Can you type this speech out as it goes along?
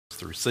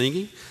through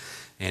singing.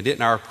 And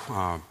didn't our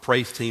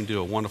praise team do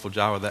a wonderful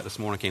job of that this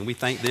morning? Can we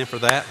thank them for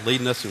that,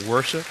 leading us in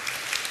worship?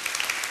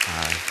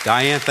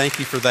 Diane, thank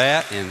you for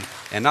that.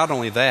 And not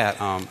only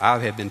that, I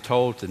have been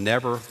told to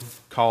never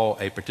call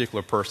a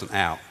particular person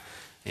out.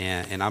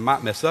 And I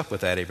might mess up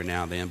with that every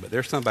now and then, but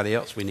there's somebody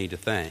else we need to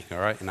thank, all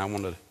right? And I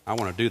want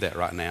to do that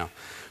right now.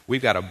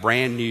 We've got a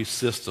brand new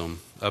system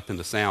up in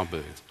the sound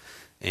booth.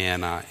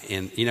 And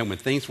you know, when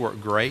things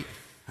work great,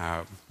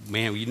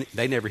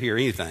 they never hear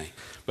anything.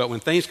 But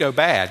when things go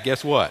bad,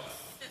 guess what?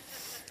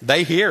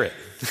 They hear it.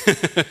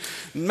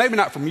 Maybe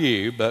not from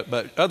you,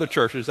 but other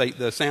churches,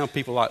 the sound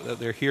people,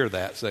 they hear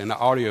that, so, and the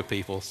audio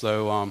people.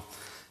 So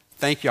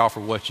thank y'all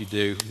for what you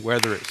do,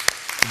 whether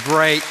it's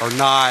great or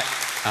not.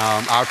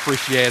 I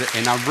appreciate it,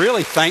 and I'm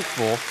really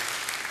thankful.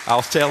 I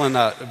was telling,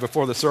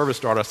 before the service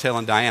started, I was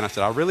telling Diane, I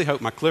said, I really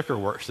hope my clicker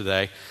works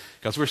today,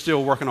 because we're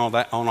still working on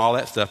all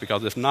that stuff,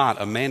 because if not,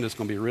 Amanda's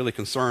going to be really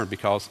concerned,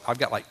 because I've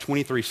got like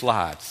 23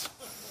 slides.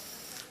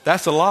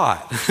 That's a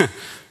lot.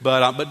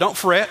 But don't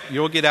fret.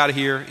 You'll get out of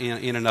here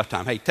in enough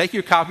time. Hey, take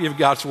your copy of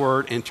God's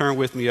Word and turn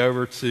with me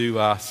over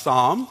to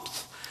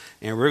Psalms.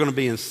 And we're going to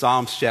be in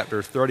Psalms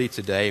chapter 30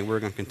 today. And we're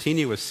going to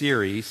continue a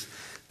series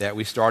that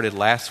we started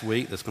last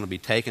week that's going to be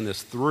taking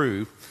us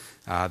through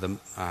the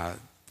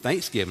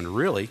Thanksgiving,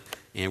 really.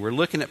 And we're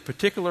looking at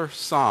particular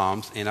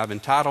Psalms. And I've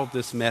entitled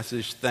this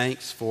message,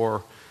 Thanks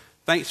for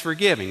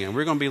Giving. And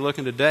we're going to be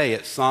looking today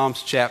at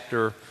Psalms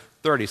chapter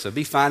 30. So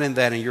be finding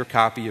that in your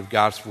copy of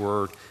God's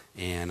Word,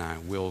 and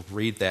we'll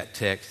read that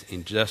text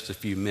in just a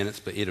few minutes,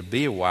 but it'll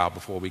be a while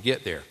before we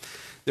get there.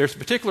 There's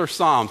particular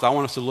Psalms I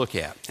want us to look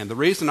at, and the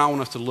reason I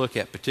want us to look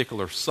at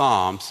particular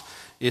Psalms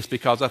is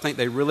because I think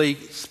they really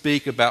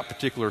speak about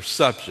particular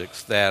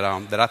subjects that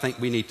I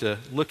think we need to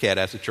look at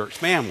as a church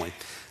family.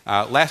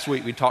 Last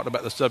week we talked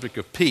about the subject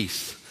of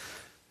peace.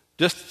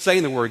 Just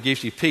saying the word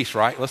gives you peace,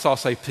 right? Let's all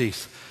say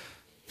peace.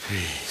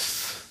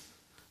 Peace.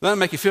 Doesn't that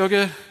make you feel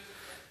good?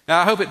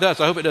 I hope it does.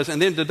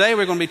 And then today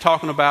we're going to be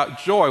talking about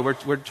joy.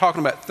 We're talking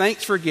about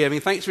thanks for giving.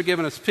 Thanks for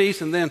giving us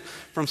peace. And then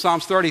from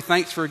Psalms 30,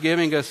 thanks for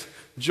giving us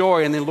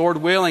joy. And then Lord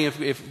willing,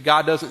 if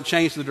God doesn't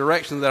change the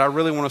direction that I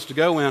really want us to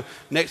go in,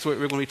 next week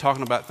we're going to be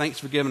talking about thanks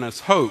for giving us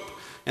hope.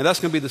 And that's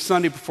going to be the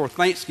Sunday before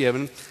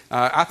Thanksgiving.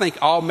 I think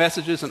all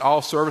messages and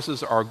all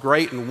services are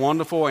great and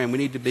wonderful, and we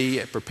need to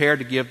be prepared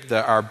to give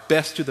our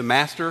best to the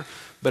Master.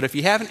 But if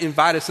you haven't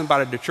invited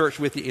somebody to church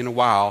with you in a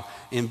while,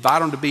 invite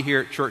them to be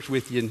here at church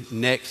with you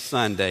next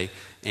Sunday.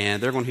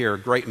 And they're going to hear a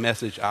great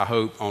message, I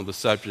hope, on the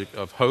subject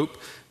of hope.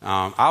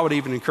 I would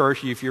even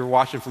encourage you, if you're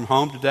watching from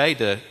home today,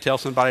 to tell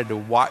somebody to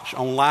watch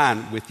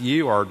online with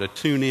you or to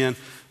tune in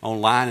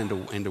online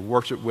and to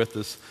worship with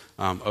us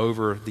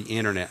over the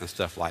internet and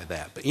stuff like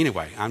that. But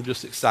anyway, I'm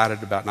just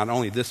excited about not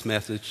only this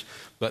message,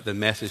 but the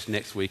message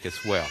next week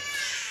as well.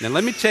 Now,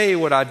 let me tell you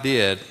what I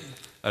did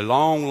a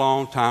long,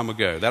 long time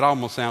ago. That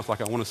almost sounds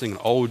like I want to sing an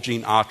old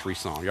Gene Autry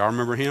song. Y'all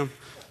remember him?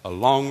 A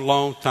long,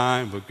 long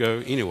time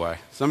ago. Anyway,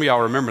 some of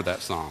y'all remember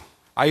that song.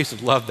 I used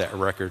to love that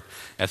record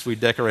as we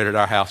decorated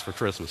our house for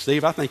Christmas.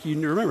 Steve, I think you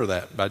remember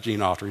that by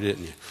Gene Autry,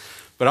 didn't you?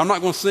 But I'm not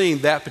going to sing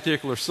that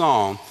particular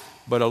song.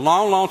 But a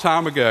long, long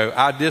time ago,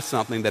 I did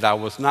something that I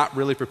was not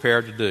really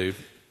prepared to do.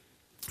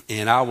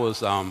 And I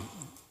was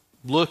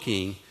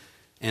looking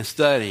and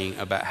studying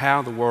about how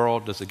in the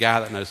world does a guy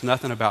that knows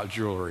nothing about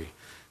jewelry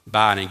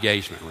buy an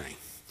engagement ring.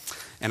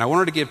 And I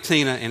wanted to give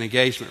Tina an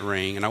engagement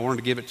ring, and I wanted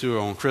to give it to her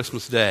on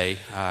Christmas Day,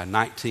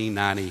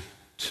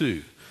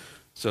 1992.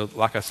 So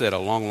like I said, a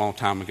long, long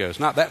time ago. It's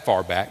not that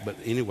far back, but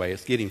anyway,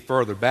 it's getting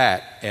further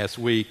back as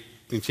we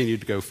continue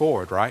to go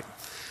forward, right?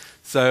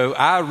 So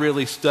I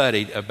really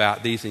studied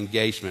about these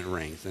engagement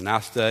rings, and I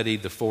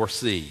studied the 4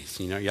 C's.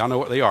 You know, y'all know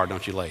what they are,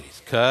 don't you,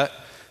 ladies? Cut,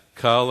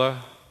 color,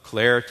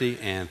 clarity,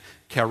 and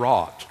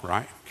carat,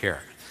 right?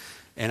 Carat.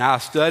 And I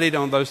studied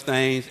on those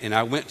things, and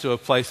I went to a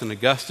place in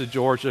Augusta,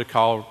 Georgia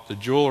called the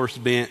Jeweler's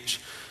Bench.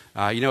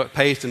 It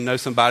pays to know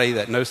somebody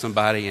that knows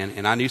somebody,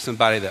 and I knew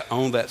somebody that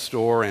owned that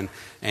store, and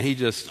he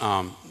just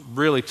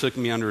really took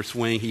me under his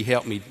wing. He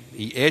helped me.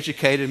 He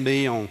educated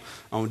me on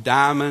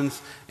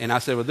diamonds, and I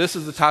said, well, this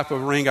is the type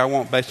of ring I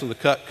want based on the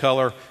cut,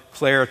 color,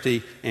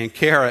 clarity, and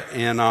carat.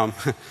 And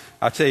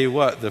I tell you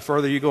what, the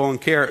further you go on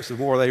carats, the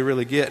more they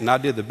really get, and I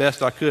did the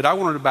best I could. I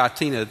wanted to buy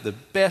Tina the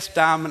best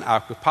diamond I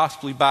could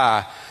possibly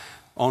buy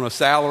on a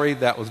salary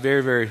that was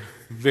very, very,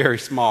 very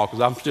small, because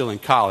I'm still in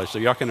college, so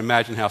y'all can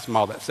imagine how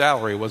small that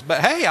salary was.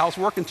 But hey, I was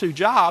working 2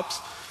 jobs.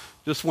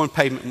 Just one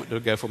payment went to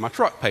go for my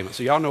truck payment,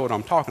 so y'all know what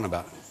I'm talking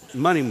about.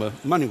 Money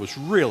was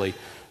really,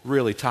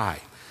 really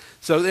tight.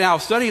 So then I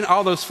was studying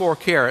all those 4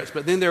 carats,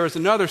 but then there was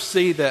another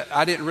C that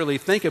I didn't really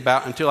think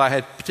about until I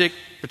had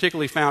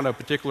particularly found a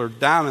particular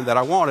diamond that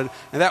I wanted,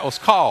 and that was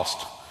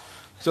cost.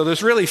 So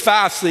there's really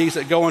 5 C's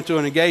that go into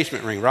an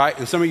engagement ring, right?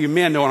 And some of you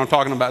men know what I'm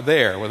talking about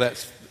there. Well,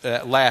 that's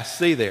that last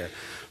C there.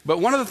 But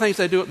one of the things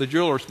they do at the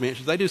Jeweler's Bench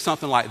is they do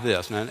something like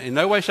this. Now, in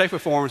no way, shape, or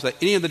form is that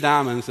any of the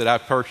diamonds that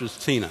I've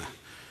purchased Tina.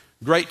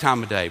 Great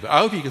time of day. But I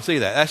hope you can see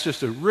that. That's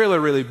just a really,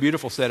 really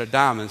beautiful set of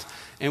diamonds.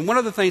 And one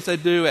of the things they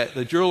do at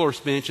the Jeweler's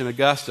Bench in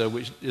Augusta,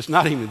 which is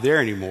not even there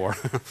anymore,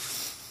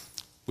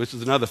 which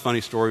is another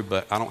funny story,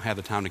 but I don't have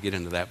the time to get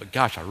into that. But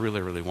gosh, I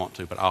really, really want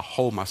to, but I'll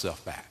hold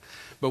myself back.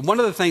 But one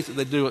of the things that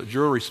they do at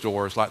jewelry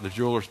stores, like the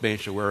Jeweler's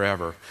Bench or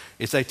wherever,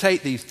 is they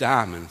take these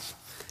diamonds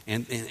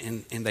and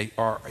they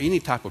are any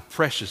type of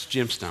precious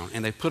gemstone,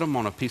 and they put them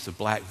on a piece of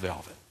black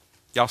velvet.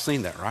 Y'all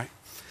seen that, right?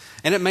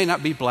 And it may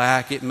not be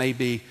black, it may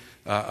be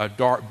a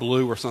dark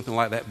blue or something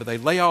like that, but they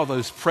lay all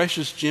those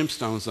precious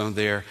gemstones on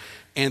there,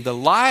 and the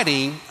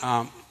lighting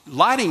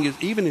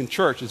is, even in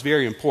church, is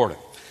very important.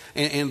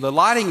 And the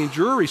lighting in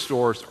jewelry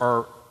stores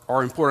are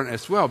important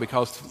as well,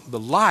 because the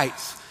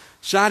lights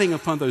shining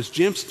upon those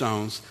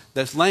gemstones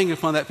that's laying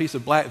upon that piece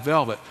of black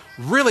velvet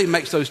really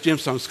makes those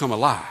gemstones come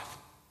alive.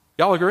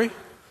 Y'all agree?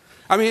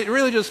 I mean, it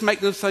really just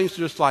makes those things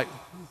just like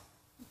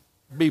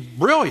be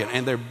brilliant,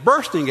 and they're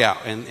bursting out,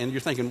 and you're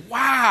thinking,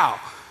 wow,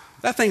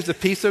 that thing's a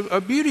piece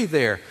of beauty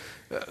there.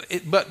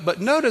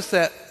 But notice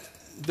that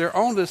they're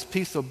on this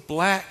piece of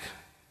black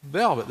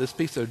velvet, this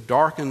piece of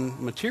darkened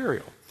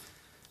material.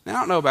 Now, I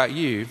don't know about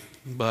you,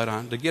 but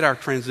to get our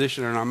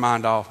transition in our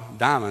mind off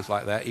diamonds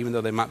like that, even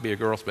though they might be a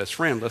girl's best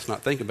friend, let's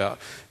not think about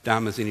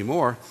diamonds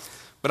anymore.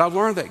 But I've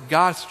learned that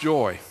God's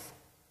joy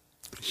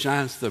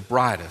shines the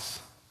brightest.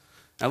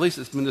 At least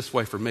it's been this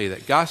way for me,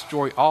 that God's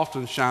joy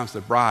often shines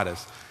the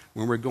brightest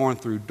when we're going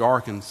through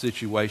darkened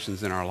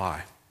situations in our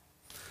life.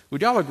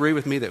 Would y'all agree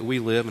with me that we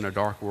live in a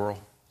dark world?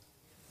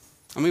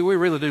 I mean, we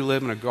really do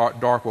live in a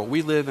dark world.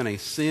 We live in a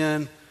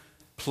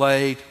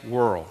sin-plagued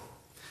world.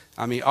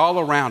 I mean, all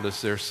around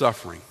us there's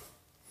suffering.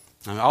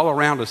 I mean, all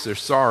around us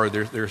there's sorrow,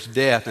 there's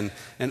death,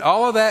 and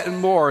all of that and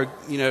more,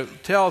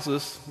 tells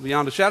us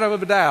beyond a shadow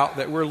of a doubt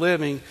that we're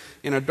living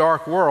in a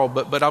dark world.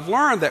 But I've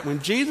learned that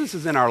when Jesus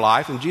is in our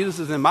life, and Jesus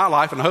is in my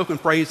life, and I hope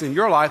and pray He's in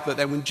your life, but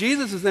that when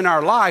Jesus is in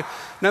our life,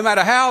 no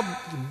matter how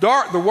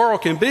dark the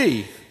world can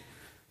be,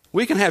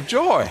 we can have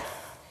joy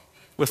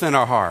within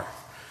our heart.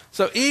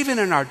 So even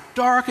in our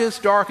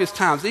darkest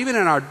times, even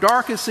in our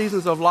darkest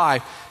seasons of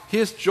life,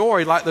 His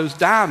joy, like those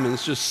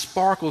diamonds, just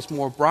sparkles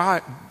more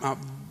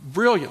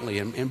brilliantly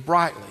and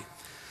brightly.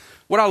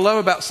 What I love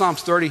about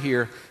Psalms 30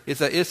 here is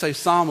that it's a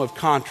psalm of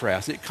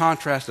contrast. It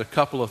contrasts a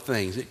couple of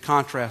things. It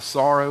contrasts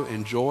sorrow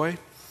and joy.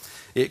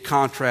 It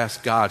contrasts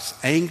God's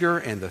anger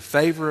and the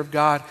favor of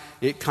God.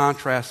 It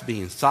contrasts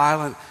being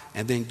silent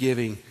and then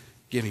giving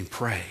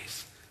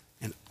praise.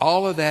 And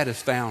all of that is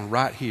found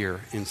right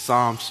here in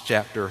Psalms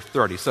chapter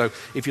 30. So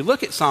if you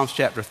look at Psalms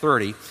chapter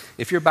 30,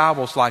 if your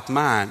Bible's like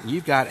mine,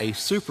 you've got a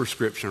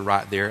superscription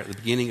right there at the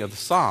beginning of the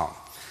psalm.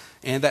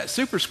 And that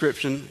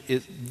superscription,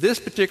 this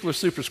particular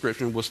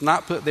superscription was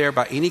not put there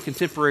by any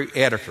contemporary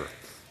editor.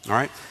 All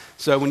right?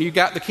 So when you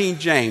got the King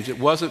James, it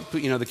wasn't,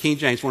 the King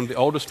James, one of the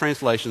oldest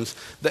translations.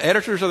 The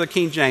editors of the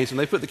King James, when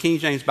they put the King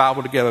James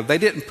Bible together, they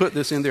didn't put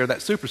this in there,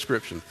 that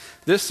superscription.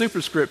 This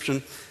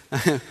superscription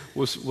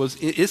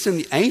it's in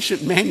the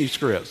ancient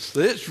manuscripts.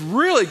 So it's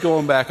really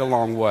going back a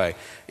long way.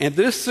 And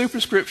this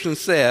superscription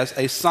says,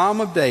 a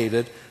Psalm of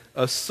David,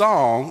 a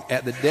song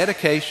at the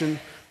dedication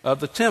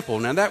of the temple.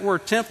 Now that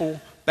word temple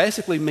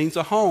basically means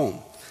a home.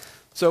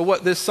 So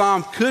what this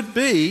psalm could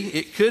be,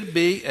 it could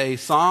be a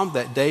psalm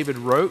that David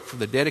wrote for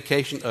the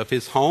dedication of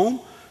his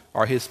home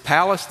or his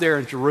palace there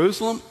in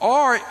Jerusalem,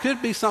 or it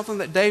could be something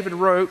that David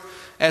wrote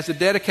as a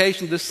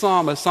dedication, this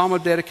psalm, a psalm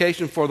of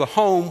dedication for the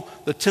home,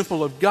 the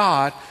temple of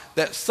God,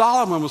 that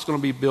Solomon was going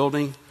to be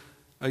building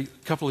a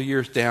couple of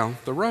years down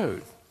the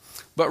road.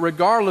 But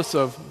regardless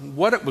of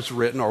what it was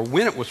written or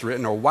when it was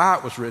written or why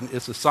it was written,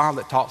 it's a psalm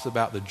that talks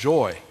about the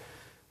joy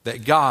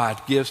that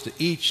God gives to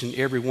each and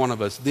every one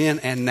of us then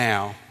and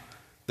now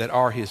that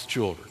are His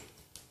children.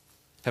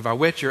 Have I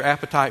whet your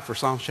appetite for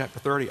Psalms chapter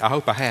 30? I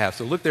hope I have.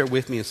 So look there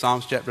with me in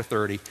Psalms chapter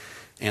 30,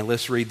 and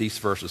let's read these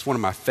verses. One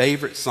of my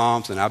favorite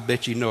Psalms, and I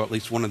bet you know at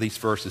least one of these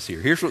verses here.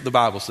 Here's what the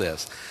Bible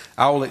says.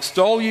 I will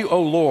extol you,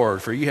 O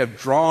Lord, for you have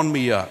drawn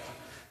me up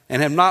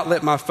and have not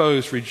let my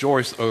foes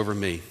rejoice over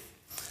me.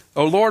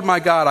 O Lord my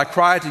God, I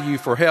cried to you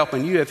for help,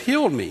 and you have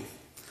healed me.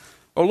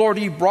 O Lord,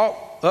 you brought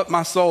up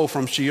my soul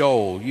from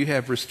Sheol. You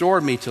have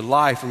restored me to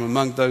life from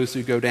among those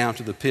who go down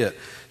to the pit.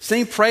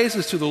 Sing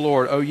praises to the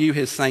Lord, O you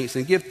his saints,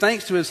 and give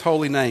thanks to his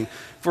holy name.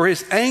 For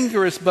his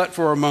anger is but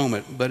for a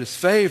moment, but his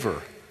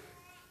favor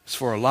is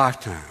for a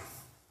lifetime.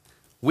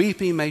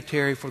 Weeping may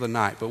tarry for the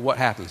night, but what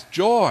happens?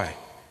 Joy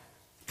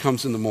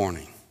comes in the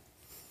morning.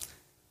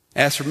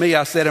 As for me,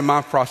 I said in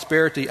my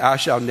prosperity, I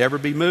shall never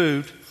be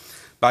moved.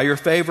 By your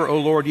favor, O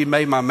Lord, you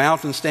made my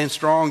mountain stand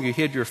strong. You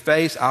hid your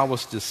face. I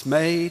was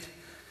dismayed.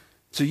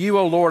 To you,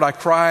 O Lord, I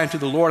cry, and to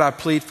the Lord I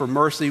plead for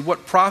mercy.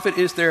 What profit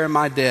is there in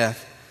my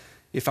death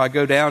if I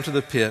go down to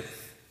the pit?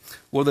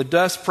 Will the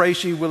dust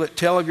praise you? Will it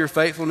tell of your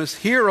faithfulness?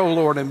 Hear, O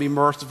Lord, and be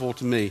merciful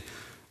to me.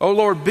 O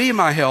Lord, be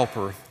my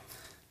helper.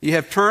 You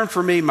have turned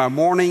for me my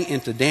mourning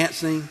into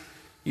dancing.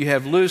 You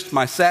have loosed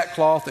my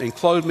sackcloth and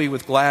clothed me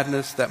with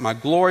gladness, that my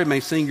glory may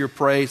sing your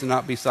praise and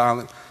not be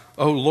silent.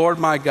 O Lord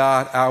my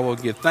God, I will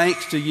give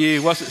thanks to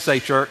you. What's it say,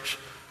 church?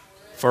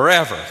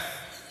 Forever.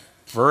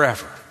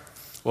 Forever.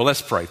 Well,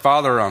 let's pray.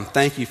 Father,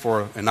 thank you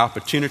for an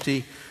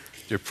opportunity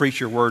to preach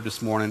your word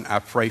this morning. I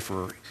pray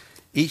for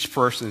each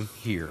person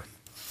here.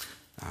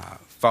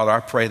 Father,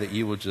 I pray that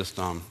you will just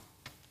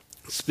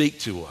speak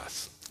to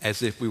us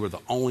as if we were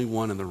the only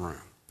one in the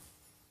room.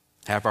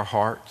 Have our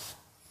hearts,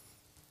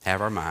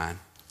 have our mind.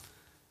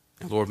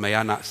 And Lord, may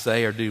I not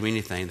say or do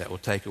anything that will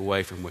take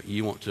away from what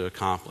you want to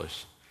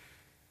accomplish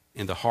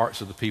in the hearts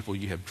of the people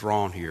you have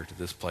drawn here to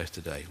this place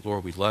today.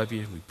 Lord, we love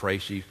you. We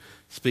praise you.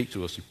 Speak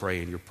to us, we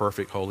pray, in your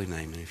perfect holy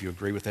name. And if you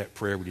agree with that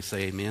prayer, would you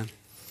say amen?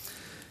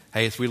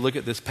 Hey, as we look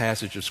at this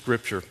passage of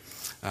Scripture,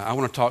 I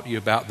want to talk to you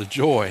about the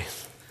joy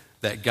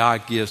that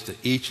God gives to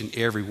each and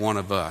every one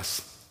of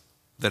us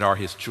that are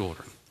his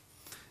children.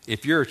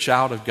 If you're a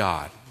child of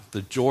God,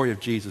 the joy of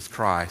Jesus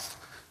Christ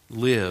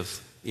lives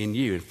in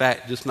you. In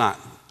fact, just not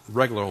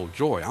regular old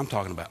joy. I'm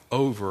talking about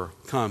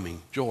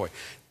overcoming joy.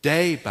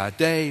 Day by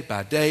day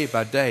by day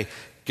by day,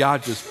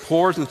 God just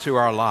pours into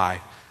our life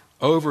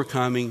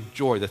overcoming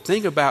joy. The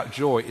thing about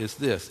joy is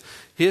this.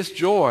 His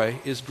joy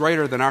is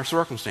greater than our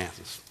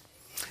circumstances.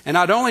 And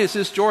not only is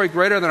his joy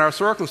greater than our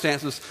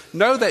circumstances,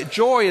 know that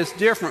joy is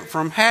different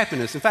from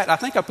happiness. In fact, I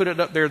think I put it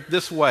up there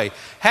this way.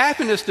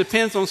 Happiness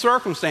depends on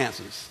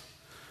circumstances.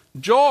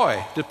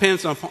 Joy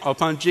depends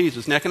upon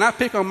Jesus. Now, can I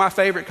pick on my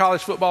favorite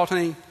college football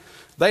team?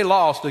 They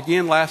lost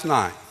again last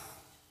night.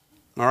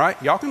 All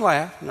right? Y'all can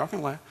laugh.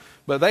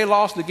 But they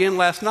lost again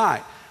last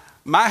night.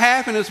 My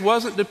happiness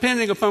wasn't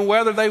depending upon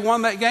whether they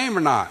won that game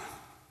or not.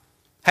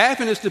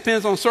 Happiness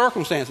depends on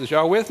circumstances.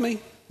 Y'all with me?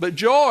 But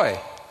joy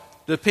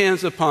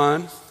depends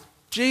upon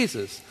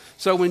Jesus.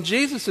 So when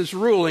Jesus is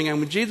ruling and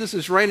when Jesus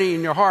is reigning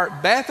in your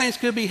heart, bad things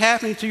could be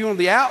happening to you on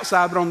the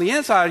outside, but on the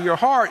inside of your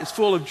heart is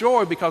full of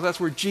joy because that's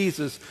where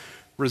Jesus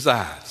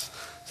resides.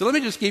 So let me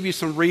just give you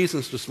some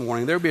reasons this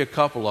morning. There'll be a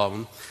couple of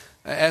them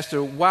as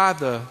to why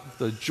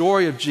the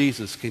joy of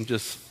Jesus can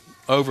just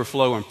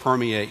overflow and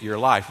permeate your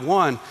life.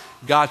 One,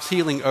 God's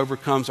healing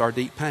overcomes our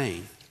deep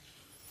pain.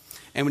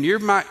 And when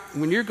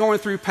you're going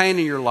through pain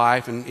in your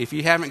life, and if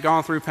you haven't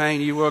gone through pain,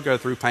 you will go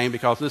through pain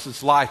because this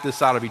is life this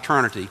side of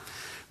eternity.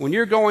 When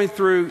you're going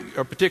through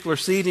a particular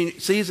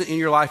season in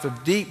your life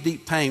of deep,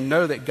 deep pain,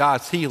 know that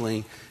God's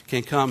healing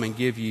can come and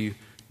give you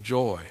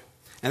joy.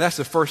 And that's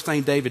the first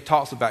thing David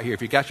talks about here.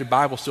 If you got your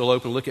Bible still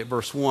open, look at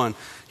verse 1.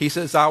 He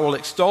says, I will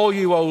extol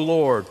you, O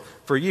Lord,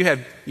 for you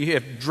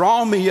have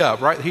drawn me up,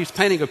 right? He's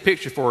painting a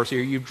picture for us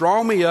here. You've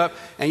drawn me up,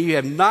 and you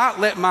have not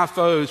let my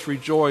foes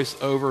rejoice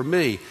over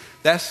me.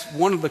 That's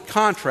one of the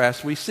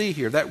contrasts we see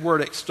here. That word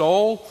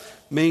extol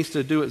means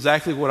to do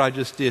exactly what I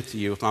just did to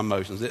you with my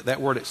emotions. That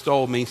word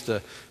extol means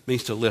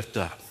to lift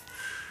up.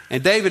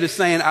 And David is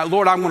saying,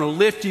 Lord, I'm going to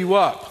lift you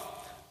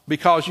up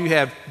because you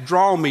have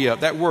drawn me up.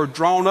 That word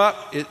drawn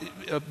up,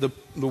 the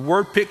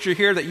word picture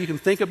here that you can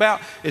think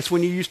about, is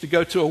when you used to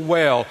go to a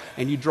well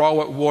and you draw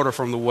up water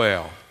from the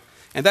well.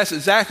 And that's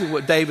exactly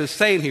what David's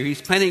saying here.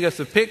 He's painting us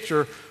a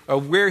picture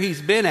of where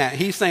he's been at.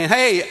 He's saying,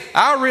 hey,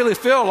 I really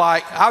feel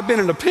like I've been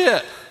in a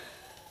pit.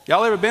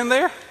 Y'all ever been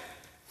there?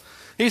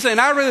 He's saying,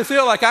 I really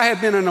feel like I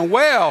have been in a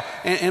well,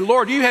 and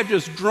Lord, you have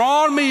just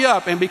drawn me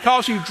up, and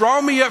because you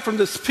drawn me up from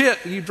this pit,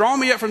 you drawn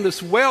me up from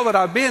this well that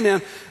I've been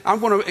in, I'm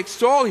going to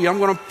extol you, I'm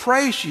going to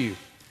praise you.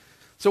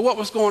 So what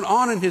was going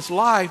on in his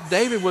life,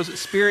 David was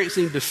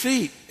experiencing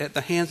defeat at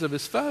the hands of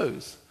his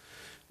foes.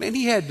 Man,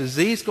 he had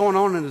disease going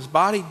on in his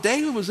body.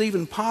 David was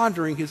even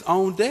pondering his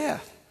own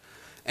death.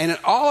 And in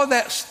all of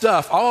that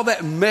stuff, all of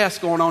that mess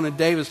going on in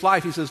David's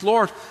life, he says,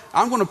 Lord,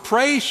 I'm going to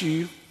praise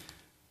you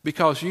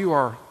because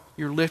you're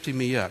lifting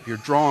me up. You're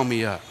drawing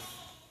me up.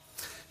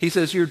 He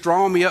says, you're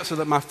drawing me up so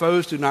that my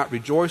foes do not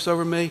rejoice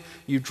over me.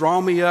 You draw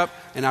me up,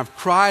 and I've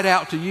cried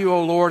out to you,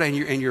 O Lord, and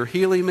you're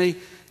healing me.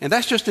 And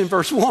that's just in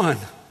verse 1.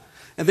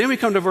 And then we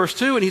come to verse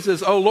 2, and he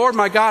says, oh Lord,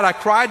 my God, I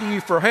cried to you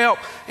for help,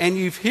 and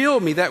you've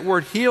healed me. That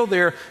word healed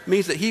there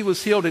means that he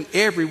was healed in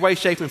every way,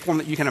 shape, and form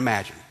that you can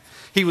imagine.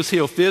 He was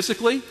healed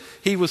physically.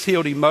 He was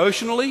healed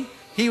emotionally.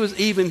 He was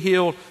even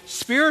healed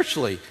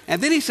spiritually.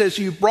 And then he says,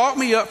 you brought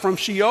me up from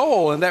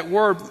Sheol. And that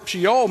word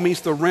Sheol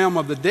means the realm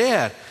of the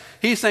dead.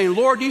 He's saying,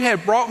 Lord, you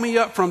have brought me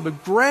up from the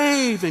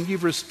grave and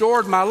you've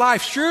restored my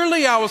life.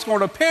 Surely I was going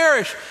to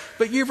perish,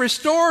 but you've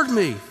restored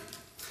me.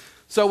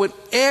 So in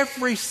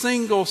every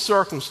single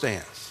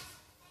circumstance,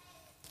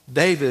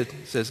 David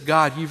says,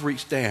 God, you've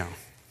reached down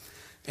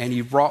and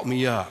you've brought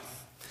me up.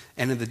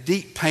 And in the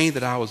deep pain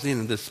that I was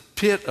in this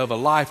pit of a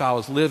life I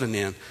was living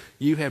in,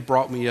 you have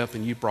brought me up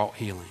and you brought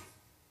healing.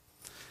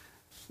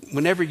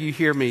 Whenever you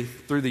hear me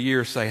through the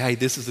years say, hey,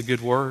 this is a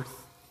good word,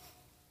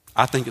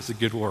 I think it's a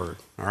good word,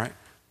 all right?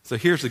 So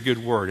here's a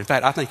good word. In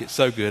fact, I think it's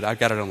so good, I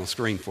got it on the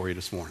screen for you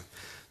this morning.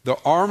 The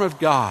arm of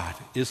God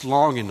is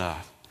long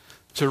enough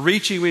to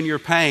reach you in your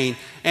pain,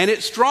 and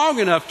it's strong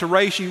enough to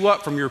raise you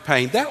up from your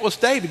pain. That was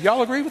David.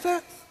 Y'all agree with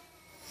that?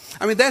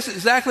 I mean, that's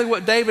exactly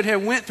what David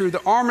had went through.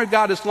 The arm of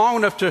God is long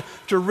enough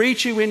to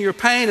reach you in your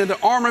pain, and the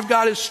arm of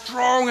God is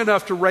strong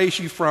enough to raise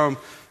you from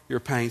your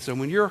pain. So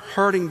when you're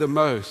hurting the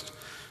most,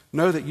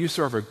 know that you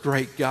serve a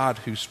great God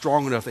who's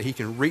strong enough that he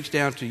can reach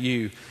down to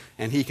you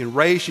and he can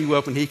raise you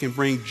up and he can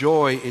bring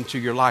joy into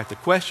your life. The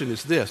question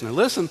is this. Now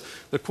listen,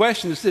 the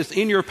question is this.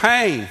 In your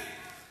pain,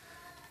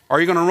 are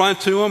you going to run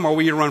to him or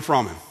will you run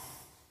from him?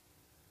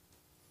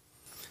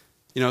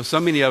 You know, so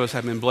many of us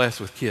have been blessed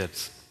with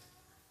kids.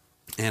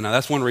 And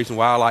that's one reason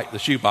why I like the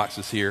shoe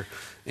boxes here.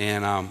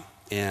 And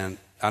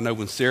I know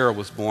when Sarah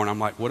was born, I'm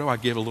like, what do I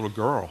give a little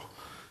girl?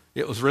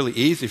 It was really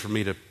easy for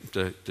me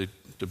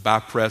to buy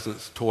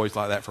presents, toys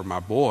like that for my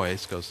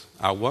boys, because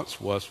I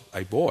once was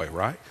a boy,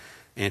 right?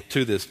 And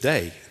to this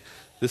day,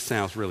 this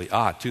sounds really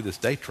odd. To this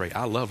day, Trey,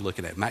 I love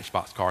looking at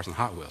Matchbox cars and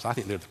Hot Wheels. I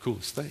think they're the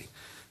coolest thing.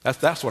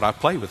 That's what I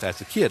played with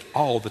as a kid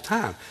all the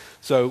time.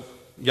 So,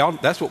 y'all,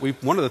 that's what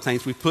one of the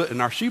things we put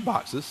in our shoe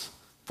boxes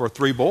for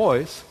 3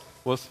 boys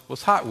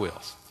was Hot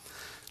Wheels.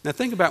 Now,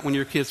 think about when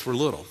your kids were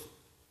little.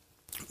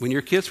 When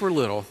your kids were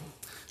little,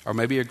 or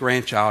maybe a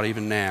grandchild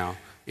even now,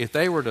 if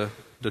they were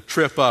to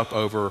trip up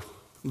over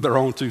their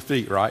own 2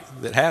 feet, right?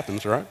 That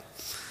happens, right?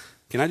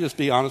 Can I just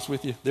be honest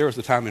with you? There was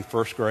a time in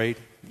first grade.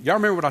 Y'all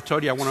remember what I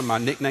told you I wanted my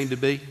nickname to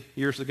be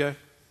years ago?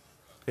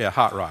 Yeah,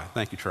 Hot Rod.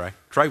 Thank you, Trey.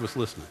 Trey was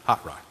listening.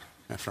 Hot Rod.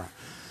 That's right.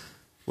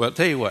 Well, I'll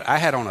tell you what. I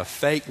had on a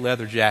fake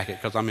leather jacket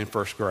because I'm in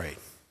first grade.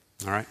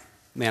 All right?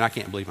 Man, I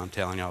can't believe I'm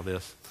telling y'all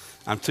this.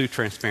 I'm too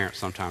transparent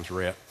sometimes,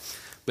 Rhett.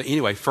 But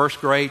anyway,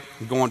 first grade,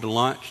 going to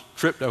lunch,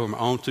 tripped over my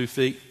own 2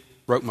 feet,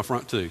 broke my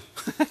front tooth.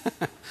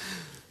 That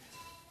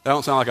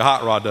don't sound like a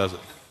hot rod, does it?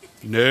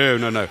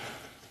 No.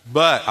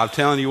 But I'm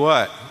telling you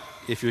what,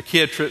 if your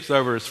kid trips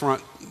over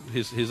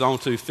his own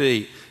 2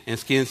 feet and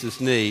skins his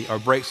knee or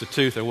breaks a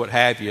tooth or what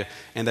have you,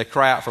 and they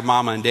cry out for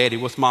mama and daddy,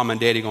 what's mama and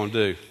daddy going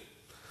to do?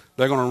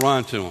 They're going to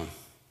run to them.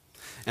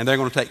 And they're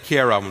going to take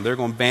care of them. They're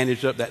going to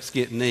bandage up that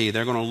skinned knee.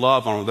 They're going to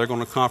love on them. They're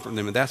going to comfort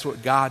them. And that's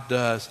what God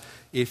does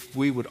if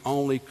we would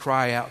only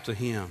cry out to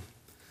him.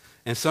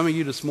 And some of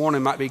you this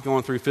morning might be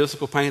going through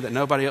physical pain that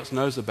nobody else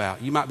knows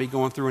about. You might be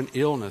going through an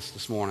illness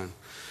this morning.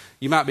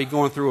 You might be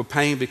going through a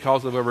pain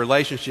because of a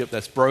relationship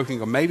that's broken,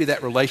 or maybe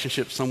that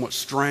relationship's somewhat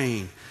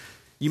strained.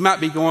 You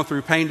might be going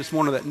through pain this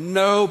morning that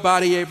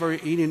nobody ever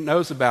even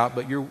knows about,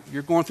 but you're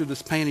going through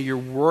this pain and you're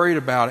worried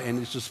about it,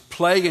 and it's just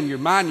plaguing your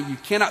mind, and you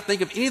cannot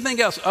think of anything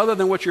else other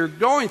than what you're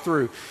going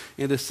through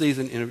in this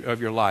season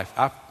of your life.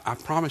 I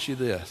promise you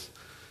this.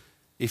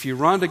 If you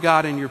run to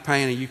God in your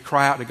pain and you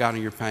cry out to God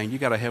in your pain, you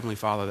got a Heavenly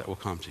Father that will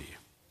come to you,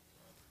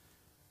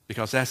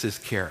 because that's his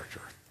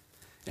character.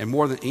 And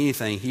more than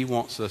anything, he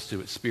wants us to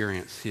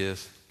experience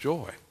his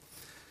joy.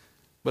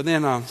 But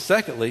then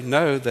secondly,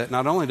 know that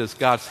not only does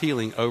God's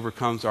healing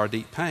overcomes our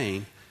deep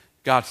pain,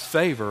 God's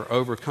favor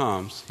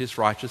overcomes his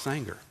righteous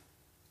anger.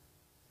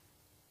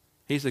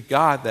 He's a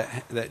God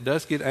that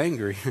does get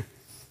angry.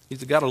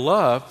 He's a God of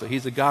love, but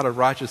he's a God of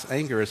righteous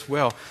anger as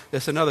well.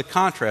 That's another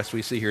contrast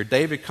we see here.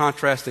 David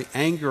contrasts the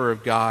anger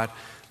of God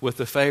with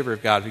the favor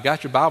of God. If you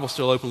got your Bible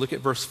still open, look at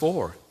verse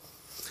 4.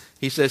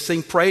 He says,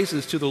 sing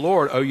praises to the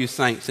Lord, O you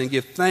saints, and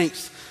give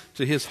thanks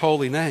to his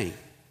holy name.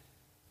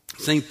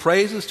 Sing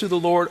praises to the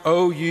Lord,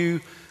 O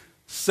you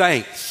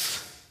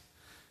saints.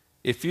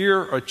 If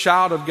you're a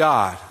child of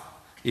God,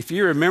 if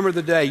you remember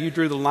the day you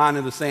drew the line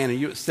in the sand and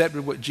you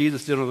accepted what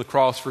Jesus did on the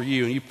cross for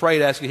you, and you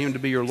prayed asking him to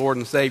be your Lord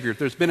and Savior, if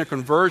there's been a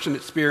conversion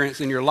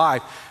experience in your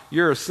life,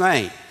 you're a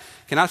saint.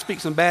 Can I speak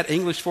some bad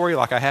English for you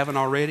like I haven't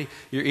already?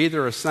 You're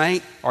either a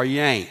saint or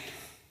you ain't.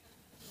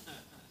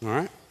 All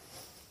right?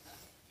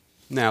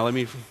 Now, let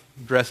me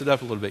dress it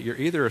up a little bit. You're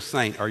either a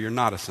saint or you're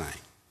not a saint.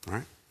 All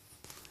right?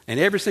 And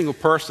every single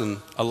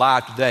person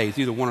alive today is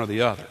either one or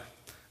the other.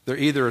 They're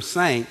either a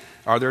saint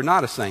or they're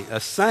not a saint. A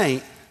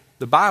saint,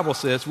 the Bible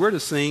says, we're to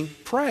sing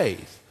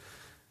praise.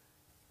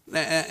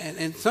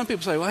 And some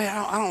people say, well,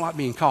 I don't like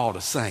being called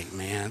a saint,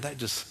 man.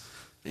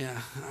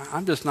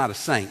 I'm just not a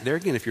saint. There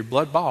again, if you're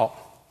blood bought,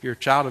 if you're a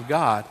child of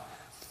God,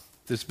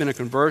 there's been a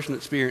conversion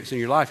experience in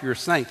your life, you're a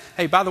saint.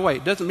 Hey, by the way,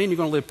 it doesn't mean you're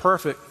going to live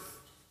perfect.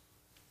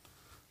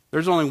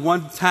 There's only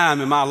one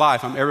time in my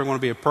life I'm ever going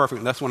to be perfect,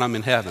 and that's when I'm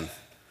in heaven.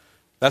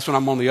 That's when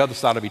I'm on the other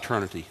side of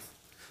eternity.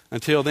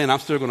 Until then, I'm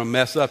still going to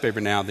mess up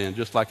every now and then,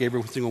 just like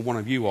every single one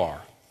of you are.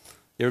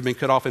 You ever been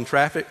cut off in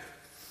traffic?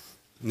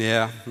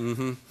 Yeah.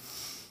 Mm-hmm.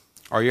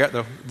 Are you at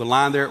the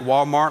line there at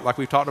Walmart like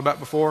we talked about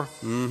before?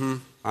 Mm-hmm.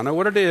 I know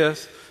what it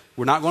is.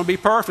 We're not going to be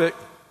perfect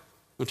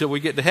until we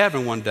get to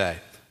heaven one day.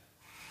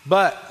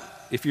 But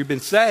if you've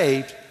been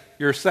saved,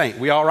 you're a saint.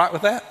 We all right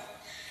with that?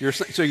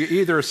 So you're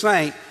either a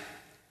saint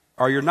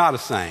or you're not a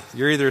saint.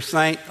 You're either a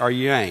saint or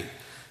you ain't.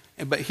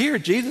 But here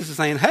Jesus is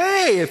saying,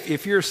 hey,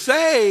 if you're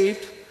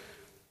saved,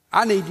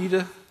 I need you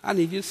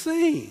to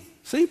sing.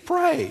 Sing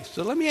praise.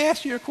 So let me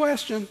ask you a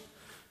question.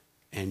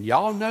 And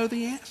y'all know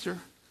the answer.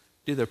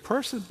 Did the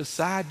person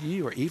beside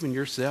you or even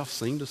yourself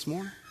sing this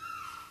morning?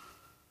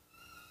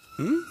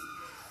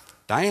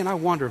 Diane, I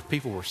wonder if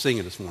people were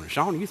singing this morning.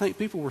 Sean, you think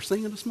people were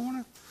singing this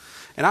morning?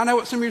 And I know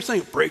what some of you are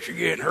saying. Preacher,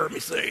 you hadn't heard me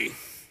sing.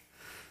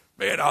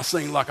 Man, I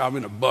sing like I'm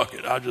in a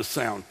bucket. I just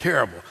sound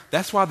terrible.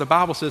 That's why the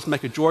Bible says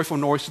make a joyful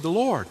noise to the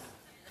Lord.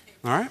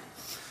 All right?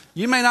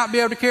 You may not be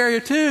able to carry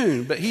a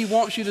tune, but he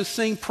wants you to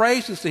sing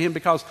praises to him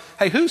because,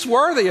 hey, who's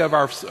worthy of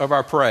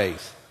our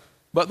praise?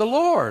 But the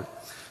Lord.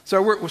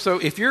 So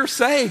if you're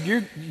saved,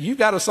 you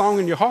got a song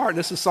in your heart, and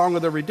this is a song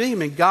of the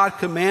redeemed, and God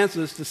commands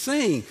us to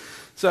sing.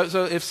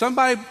 So if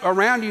somebody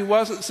around you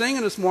wasn't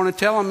singing this morning,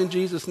 tell them in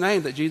Jesus'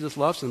 name that Jesus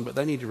loves them, but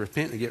they need to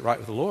repent and get right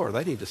with the Lord.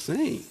 They need to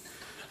sing.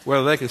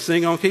 Whether they can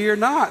sing on key or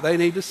not, they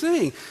need to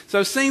sing.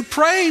 So sing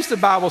praise, the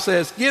Bible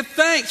says. Give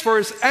thanks for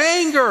his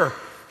anger.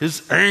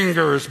 His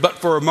anger is but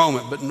for a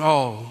moment. But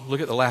no,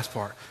 look at the last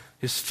part.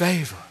 His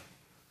favor.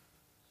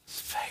 His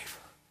favor.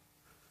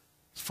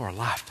 It's for a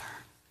lifetime.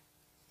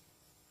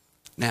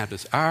 Now,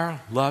 does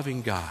our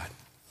loving God,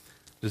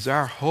 does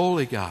our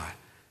holy God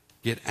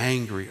get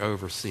angry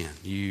over sin?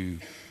 You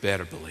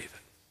better believe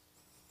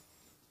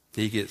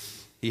it.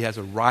 He has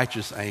a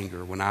righteous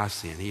anger when I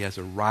sin. He has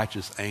a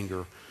righteous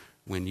anger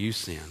when you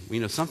sin. You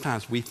know,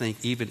 sometimes we think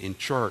even in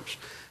church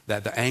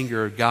that the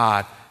anger of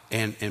God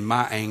and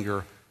my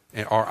anger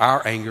or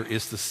our anger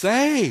is the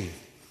same.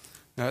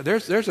 Now,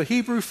 there's a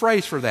Hebrew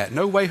phrase for that.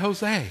 No way,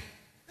 Jose.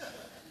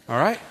 All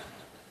right?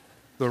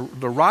 The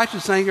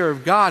righteous anger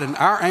of God and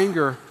our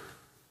anger,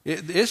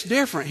 it's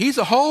different. He's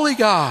a holy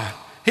God.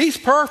 He's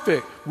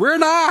perfect. We're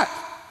not.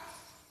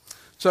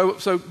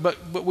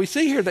 But we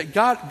see here that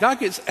God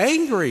gets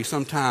angry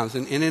sometimes.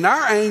 And in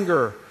our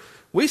anger,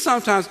 we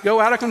sometimes go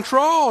out of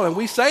control and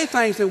we say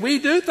things and we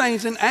do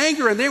things in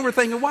anger. And then we're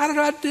thinking, why did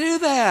I do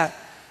that?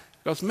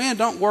 Because, man,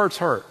 don't words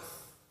hurt?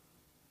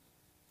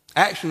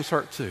 Actions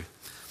hurt too.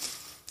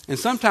 And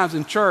sometimes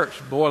in church,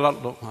 boy,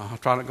 I'll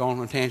try not to go on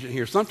a tangent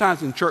here.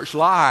 Sometimes in church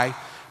life,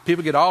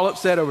 people get all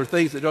upset over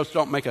things that just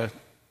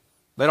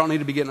they don't need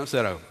to be getting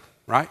upset over.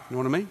 Right? You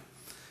know what I mean?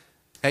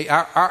 Hey,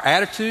 our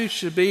attitude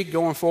should be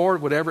going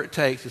forward, whatever it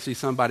takes to see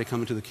somebody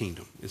come into the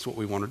kingdom. It's what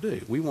we want to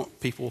do. We want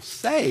people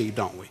saved,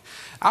 don't we?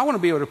 I want to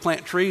be able to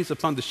plant trees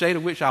upon the shade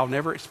of which I'll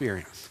never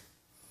experience.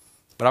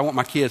 But I want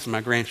my kids and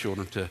my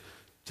grandchildren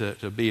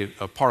to be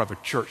a part of a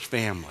church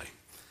family,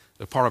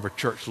 a part of a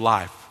church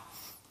life.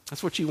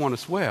 That's what you want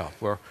as well,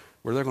 where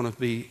they're going to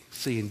be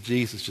seeing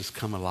Jesus just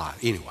come alive.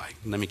 Anyway,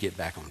 let me get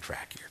back on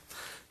track here.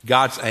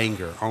 God's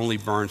anger only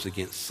burns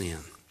against sin.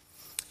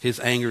 His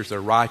anger is a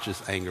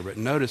righteous anger, but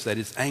notice that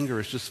his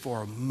anger is just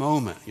for a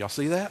moment. Y'all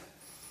see that?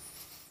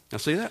 Y'all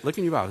see that? Look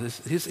in your Bible.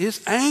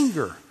 His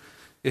anger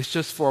is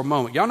just for a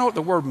moment. Y'all know what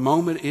the word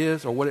moment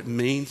is or what it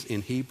means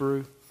in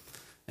Hebrew?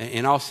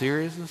 In all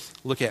seriousness,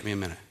 look at me a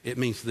minute. It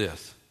means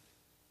this.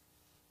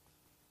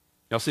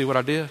 Y'all see what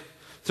I did?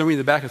 Some of you in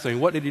the back are saying,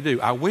 what did he do?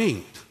 I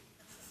winked.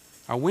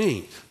 I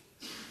winked.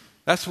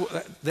 That's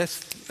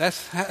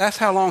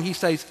how long he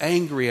stays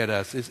angry at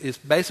us. It's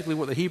basically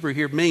what the Hebrew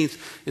here means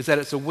is that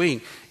it's a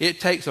wink. It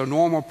takes a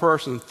normal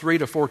person 3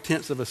 to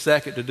 4/10 of a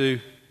second to do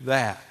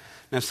that.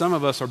 Now, some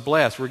of us are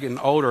blessed. We're getting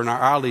older and our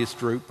eyelids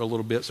droop a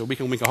little bit, so we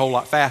can wink a whole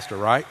lot faster,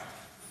 right?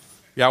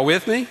 Y'all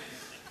with me?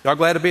 Y'all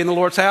glad to be in the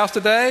Lord's house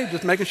today?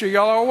 Just making sure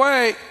y'all are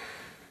awake.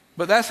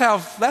 But that's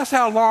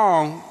how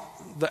long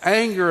the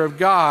anger of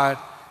God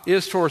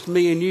is towards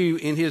me and you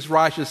in his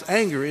righteous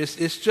anger.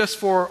 It's just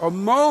for a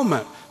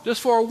moment,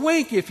 just for a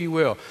wink, if you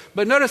will.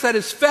 But notice that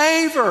his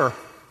favor,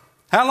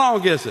 how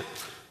long is it?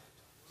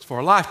 It's for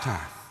a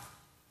lifetime.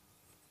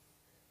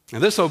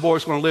 And this old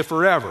boy's going to live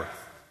forever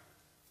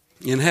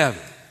in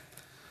heaven.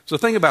 So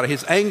think about it.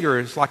 His anger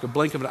is like a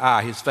blink of an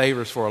eye. His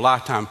favor is for a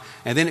lifetime.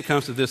 And then it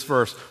comes to this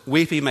verse,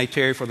 weeping may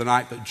tarry for the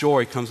night, but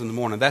joy comes in the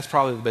morning. That's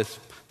probably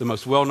the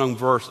most well-known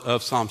verse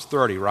of Psalms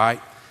 30,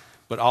 right?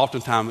 But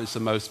oftentimes it's the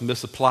most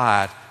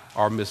misapplied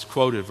or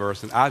misquoted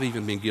verse, and I've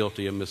even been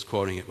guilty of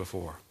misquoting it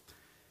before.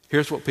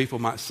 Here's what people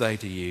might say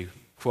to you,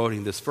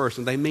 quoting this verse,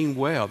 and they mean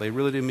well. They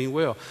really do mean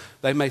well.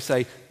 They may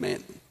say,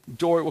 man,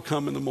 joy will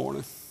come in the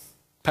morning.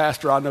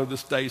 Pastor, I know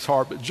this day's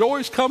hard, but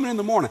joy's coming in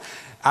the morning.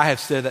 I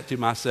have said that to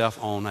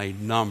myself on a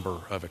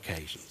number of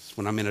occasions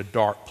when I'm in a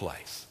dark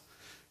place.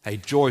 Hey,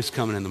 joy's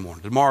coming in the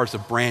morning. Tomorrow's a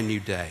brand new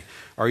day.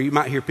 Or you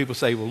might hear people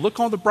say, well, look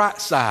on the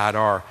bright side,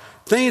 or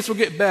things will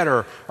get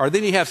better. Or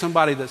then you have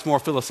somebody that's more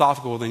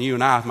philosophical than you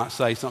and I might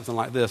say something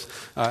like this.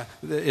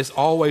 It's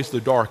always the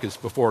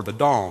darkest before the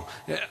dawn.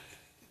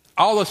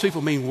 All those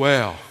people mean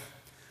well.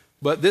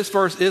 But this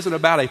verse isn't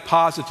about a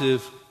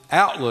positive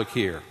outlook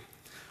here.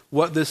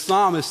 What this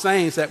psalm is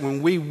saying is that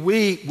when we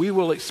weep, we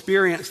will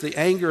experience the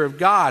anger of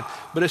God.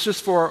 But it's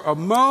just for a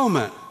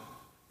moment.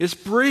 It's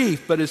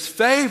brief, but his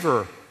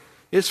favor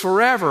is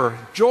forever.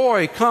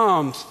 Joy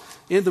comes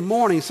in the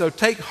morning, so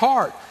take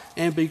heart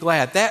and be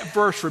glad. That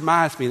verse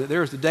reminds me that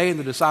there was a day in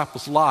the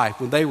disciples'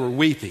 life when they were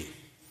weeping.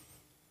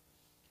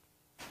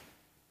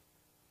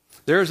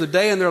 There was a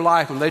day in their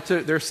life when they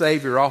took their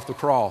Savior off the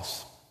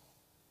cross.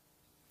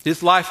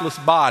 His lifeless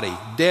body,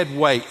 dead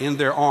weight in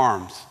their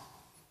arms.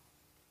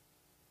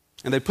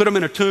 And they put him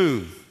in a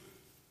tomb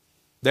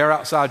there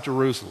outside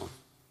Jerusalem.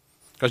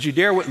 Because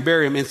you wouldn't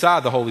bury him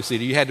inside the holy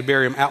city. You had to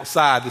bury him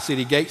outside the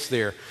city gates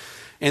there.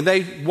 And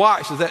they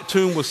watched as that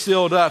tomb was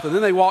sealed up. And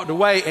then they walked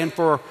away. And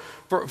for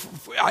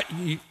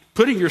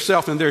putting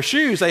yourself in their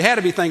shoes, they had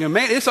to be thinking,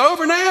 man, it's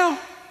over now.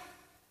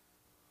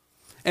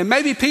 And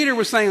maybe Peter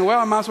was saying, well,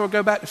 I might as well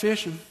go back to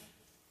fishing.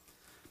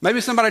 Maybe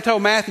somebody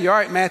told Matthew, all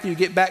right, Matthew,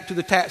 get back to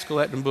the tax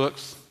collecting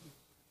books.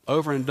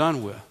 Over and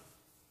done with.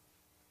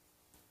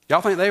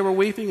 Y'all think they were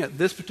weeping at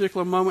this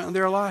particular moment in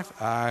their life?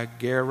 I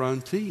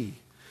guarantee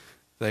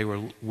they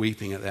were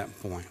weeping at that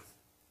point.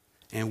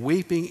 And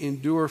weeping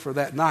endured for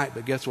that night,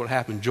 but guess what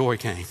happened? Joy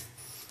came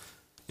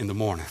in the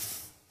morning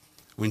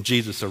when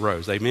Jesus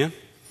arose. Amen?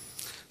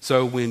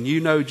 So when you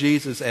know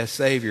Jesus as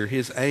Savior,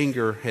 his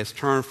anger has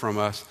turned from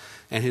us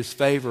and his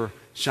favor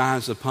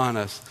shines upon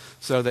us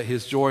so that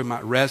his joy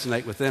might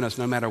resonate within us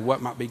no matter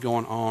what might be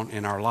going on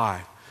in our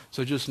life.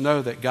 So just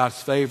know that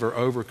God's favor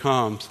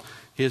overcomes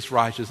his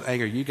righteous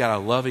anger. You got a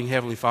loving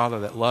Heavenly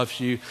Father that loves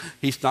you.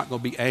 He's not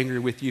going to be angry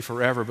with you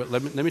forever. But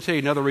let me tell you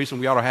another reason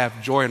we ought to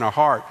have joy in our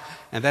heart,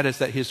 and that is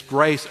that his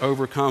grace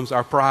overcomes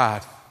our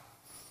pride.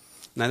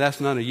 Now that's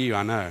none of you,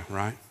 I know,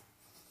 right?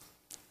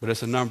 But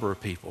it's a number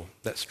of people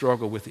that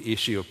struggle with the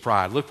issue of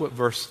pride. Look what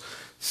verse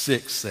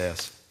 6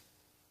 says.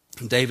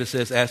 David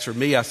says, "As for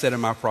me, I said in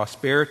my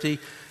prosperity,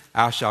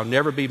 I shall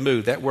never be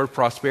moved." That word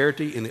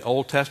prosperity in the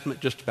Old Testament,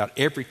 just about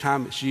every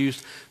time it's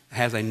used,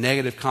 has a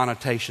negative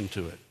connotation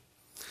to it.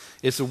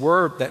 It's a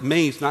word that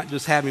means not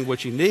just having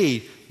what you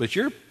need, but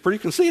you're pretty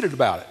conceited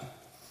about it.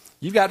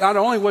 You've got not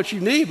only what you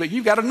need, but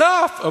you've got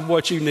enough of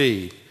what you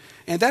need.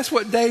 And that's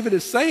what David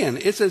is saying.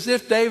 It's as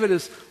if David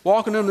is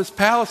walking in this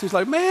palace. He's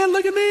like, man,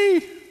 look at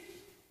me.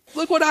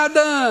 Look what I've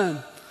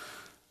done.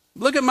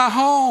 Look at my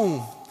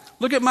home.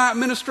 Look at my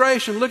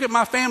administration. Look at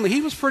my family.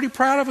 He was pretty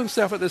proud of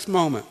himself at this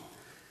moment.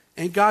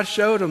 And God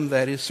showed him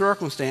that his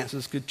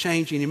circumstances could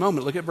change any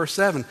moment. Look at verse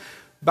 7.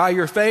 "By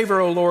your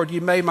favor, O Lord,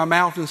 you made my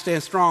mountain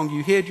stand strong.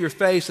 You hid your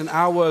face, and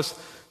I was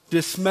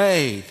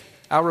dismayed."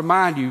 I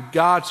remind you,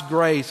 God's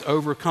grace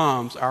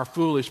overcomes our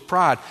foolish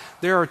pride.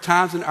 There are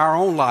times in our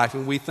own life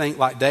when we think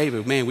like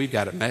David, man, we've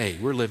got it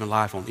made. We're living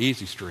life on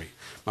easy street.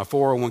 My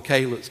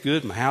 401k looks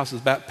good. My house is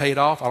about paid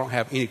off. I don't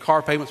have any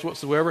car payments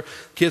whatsoever.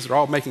 Kids are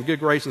all making good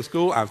grades in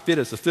school. I'm fit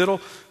as a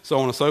fiddle, so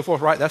on and so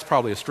forth, right? That's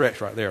probably a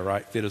stretch right there,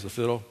 right? Fit as a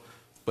fiddle.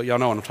 But y'all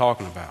know what I'm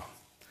talking about.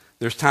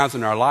 There's times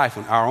in our life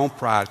when our own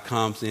pride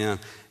comes in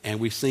and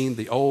we sing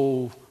the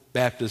old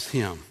Baptist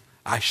hymn,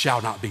 "I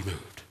shall not be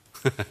moved."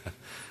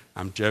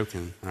 I'm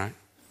joking, right?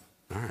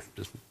 All right,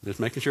 just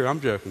making sure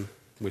I'm joking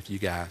with you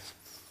guys.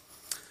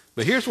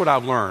 But here's what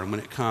I've learned when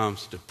it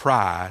comes to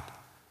pride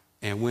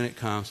and when it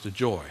comes to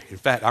joy. In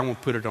fact, I'm going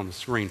to put it on the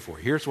screen for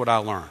you. Here's what I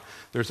learned.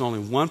 There's only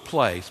one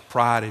place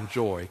pride and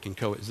joy can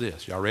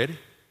coexist. Y'all ready?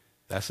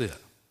 That's it.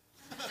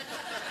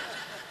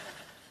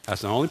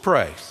 That's the only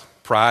place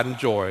pride and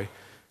joy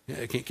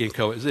can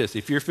coexist.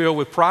 If you're filled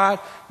with pride,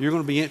 you're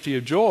going to be empty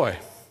of joy.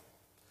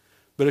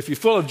 But if you're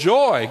full of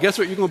joy, guess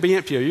what you're going to be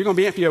empty of? You're going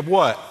to be empty of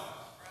what?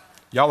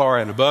 Y'all are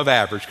an above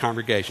average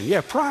congregation.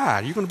 Yeah,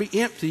 pride. You're going to be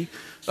empty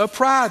of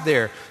pride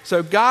there.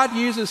 So God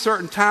uses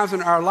certain times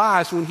in our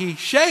lives when he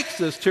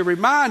shakes us to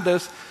remind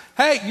us,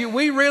 hey,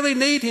 we really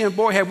need him.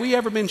 Boy, have we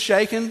ever been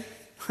shaken?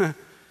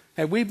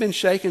 Have we been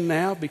shaken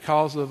now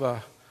because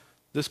of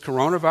this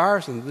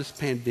coronavirus and this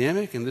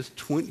pandemic and this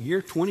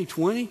year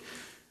 2020?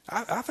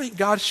 I think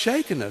God's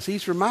shaking us.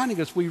 He's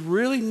reminding us we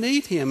really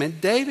need him.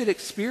 And David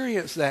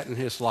experienced that in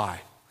his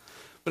life.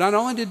 But not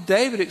only did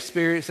David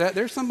experience that,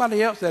 there's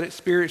somebody else that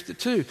experienced it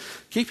too.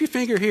 Keep your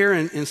finger here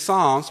in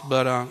Psalms,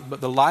 but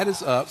the light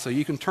is up, so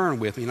you can turn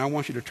with me. And I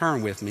want you to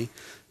turn with me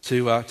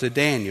to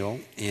Daniel.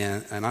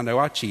 And I know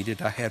I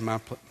cheated. I had my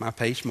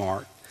page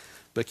marked.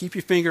 But keep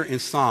your finger in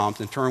Psalms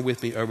and turn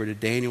with me over to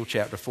Daniel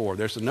chapter 4.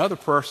 There's another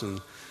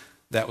person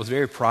that was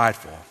very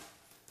prideful,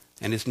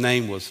 and his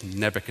name was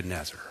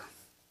Nebuchadnezzar.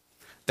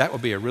 That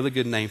would be a really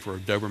good name for a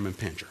Doberman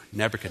Pinscher,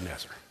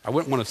 Nebuchadnezzar. I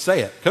wouldn't want to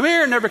say it. Come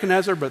here,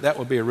 Nebuchadnezzar, but that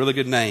would be a really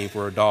good name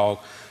for a dog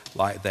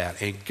like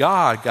that. And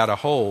God got a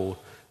hold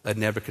of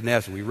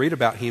Nebuchadnezzar. We read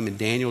about him in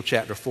Daniel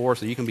chapter 4,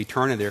 so you can be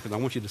turning there because I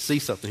want you to see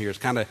something here. It's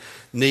kind of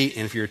neat,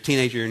 and if you're a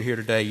teenager in here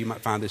today, you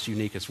might find this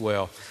unique as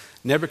well.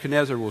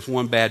 Nebuchadnezzar was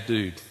one bad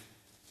dude.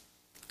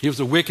 He was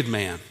a wicked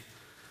man.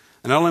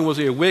 And not only was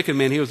he a wicked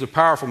man, he was a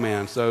powerful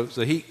man. So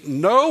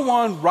no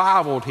one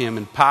rivaled him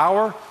in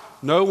power.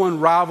 No one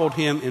rivaled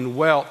him in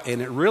wealth,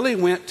 and it really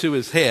went to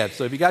his head.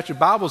 So if you got your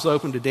Bibles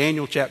open to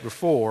Daniel chapter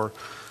 4,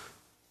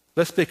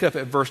 let's pick up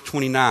at verse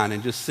 29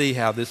 and just see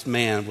how this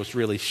man was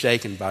really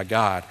shaken by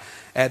God.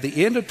 At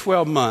the end of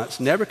 12 months,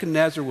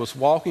 Nebuchadnezzar was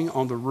walking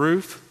on the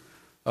roof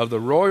of the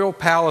royal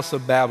palace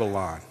of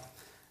Babylon.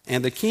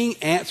 And the king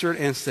answered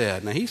and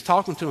said, now he's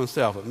talking to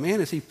himself, but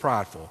man, is he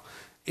prideful.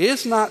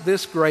 Is not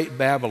this great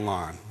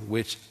Babylon,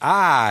 which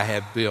I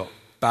have built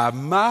by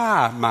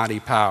my mighty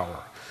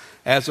power,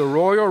 as a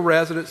royal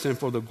residence and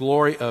for the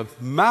glory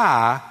of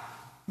my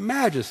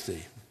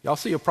majesty? Y'all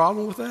see a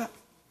problem with that?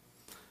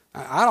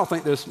 I don't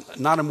think there's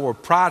not a more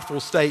prideful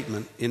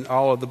statement in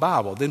all of the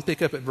Bible. Then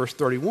pick up at verse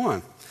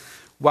 31.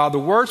 While the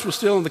words were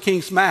still in the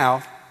king's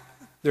mouth,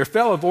 there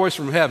fell a voice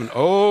from heaven,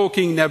 O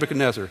King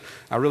Nebuchadnezzar.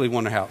 I really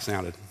wonder how it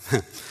sounded.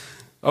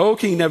 O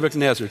King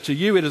Nebuchadnezzar, to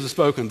you it is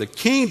spoken, the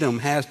kingdom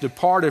has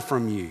departed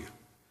from you,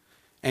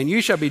 and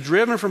you shall be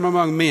driven from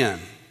among men.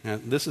 Now,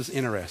 this is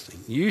interesting.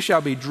 You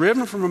shall be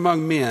driven from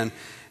among men,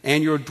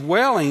 and your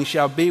dwelling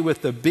shall be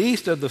with the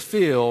beast of the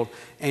field,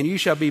 and you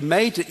shall be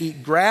made to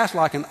eat grass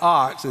like an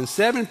ox, and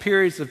 7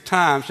 periods of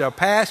time shall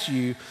pass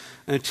you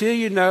until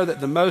you know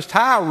that the Most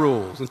High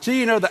rules, until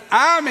you know that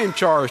I'm in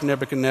charge,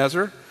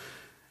 Nebuchadnezzar.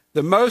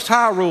 The Most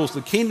High rules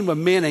the kingdom of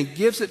men and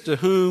gives it to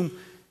whom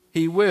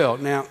he will.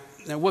 Now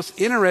what's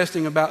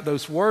interesting about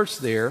those words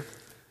there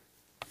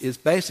is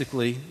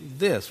basically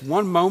this.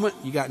 One moment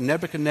you got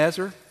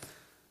Nebuchadnezzar,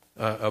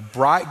 a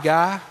bright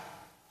guy,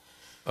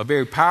 a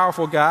very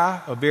powerful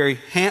guy, a very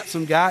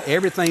handsome guy.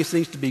 Everything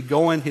seems to be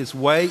going his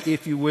way,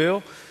 if you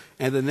will.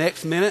 And the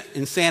next minute,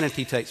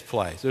 insanity takes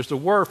place. There's a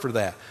word for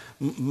that,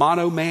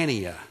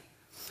 monomania.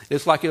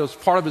 It's like it was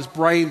part of his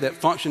brain that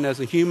functioned as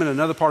a human,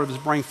 another part of his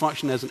brain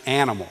functioned as an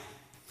animal.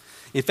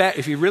 In fact,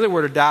 if you really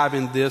were to dive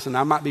into this, and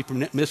I might be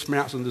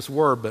mispronouncing this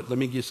word, but let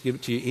me just give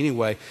it to you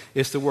anyway,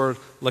 it's the word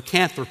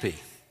lycanthropy.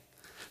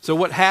 So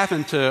what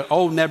happened to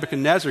old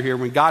Nebuchadnezzar here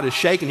when God is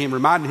shaking him,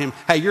 reminding him,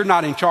 hey, you're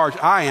not in charge,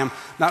 I am.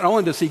 Not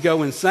only does he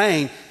go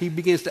insane, he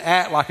begins to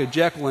act like a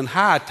Jekyll and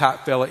Hyde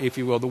type fella, if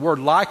you will. The word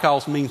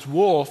lycos means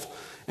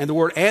wolf, and the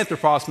word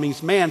anthropos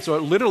means man, so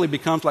it literally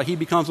becomes like he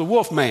becomes a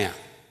wolf man,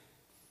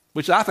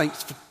 which I think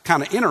is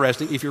kind of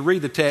interesting if you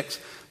read the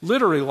text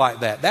literally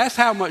like that. That's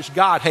how much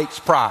God hates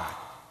pride.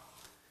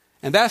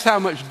 And that's how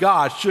much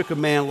God shook a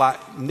man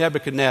like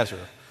Nebuchadnezzar.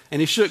 And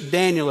he shook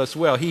Daniel as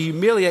well. He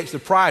humiliates the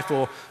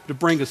prideful to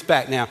bring us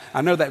back. Now,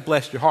 I know that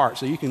blessed your heart,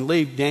 so you can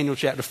leave Daniel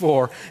chapter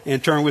 4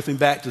 and turn with me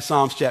back to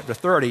Psalms chapter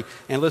 30,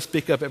 and let's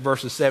pick up at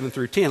verses 7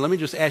 through 10. Let me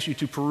just ask you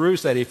to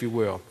peruse that, if you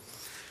will.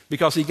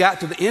 Because he got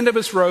to the end of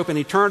his rope, and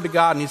he turned to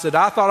God, and he said,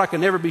 I thought I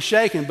could never be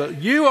shaken,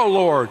 but you, O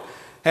Lord,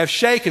 have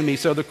shaken me.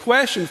 So the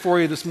question for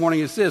you this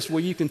morning is this: will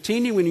you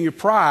continue in your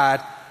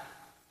pride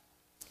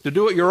to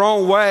do it your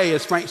own way,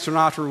 as Frank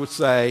Sinatra would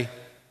say,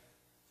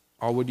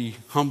 or would you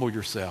humble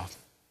yourself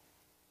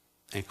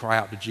and cry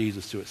out to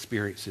Jesus to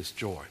experience his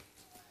joy?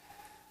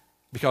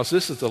 Because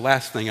this is the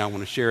last thing I want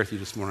to share with you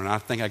this morning. I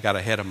think I got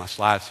ahead of my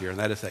slides here, and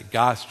that is that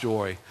God's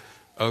joy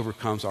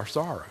overcomes our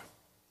sorrow.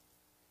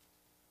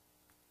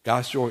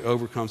 God's joy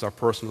overcomes our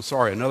personal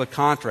sorrow. Another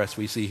contrast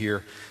we see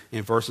here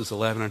in verses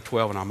 11 and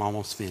 12, and I'm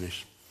almost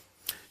finished.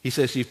 He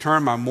says, you've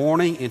turned my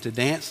mourning into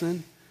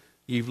dancing.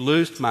 You've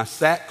loosed my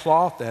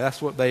sackcloth.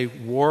 That's what they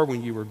wore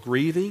when you were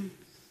grieving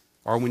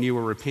or when you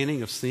were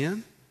repenting of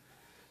sin.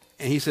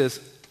 And he says,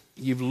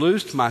 you've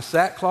loosed my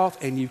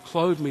sackcloth and you've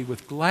clothed me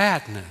with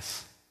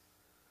gladness.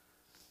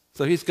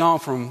 So he's gone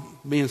from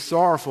being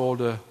sorrowful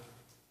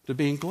to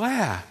being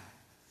glad.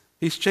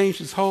 He's changed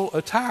his whole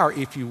attire,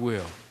 if you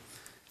will.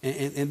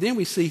 And then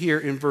we see here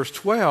in verse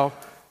 12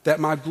 that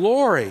my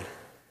glory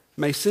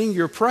may sing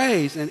your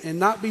praise and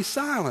not be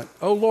silent.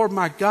 O Lord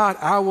my God,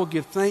 I will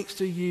give thanks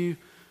to you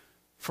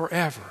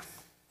forever.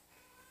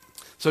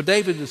 So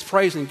David is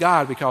praising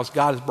God because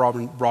God has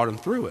brought him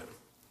through it.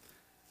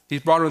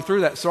 He's brought him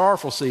through that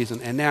sorrowful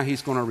season, and now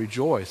he's going to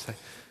rejoice.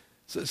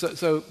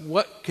 So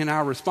what can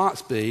our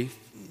response be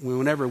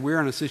whenever we're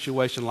in a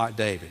situation like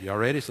David? Y'all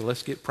ready? So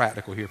let's get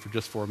practical here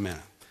for a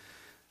minute.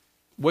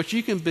 What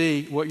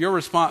your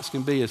response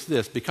can be is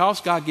this: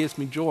 because God gives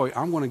me joy,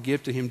 I'm going to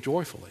give to him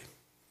joyfully.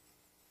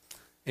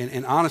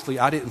 And honestly,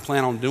 I didn't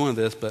plan on doing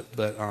this, but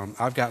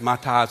I've got my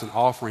tithes and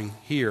offering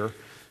here,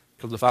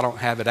 because if I don't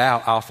have it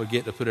out, I'll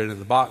forget to put it in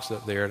the box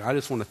up there. And I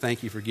just want to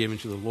thank you for giving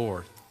to the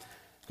Lord.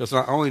 Because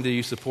not only do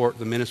you support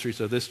the ministries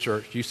of this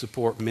church, you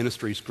support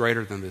ministries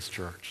greater than this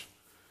church.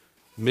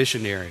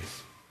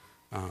 Missionaries,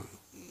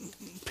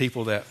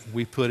 people that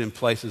we put in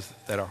places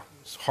that are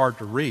hard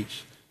to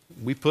reach.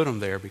 We put them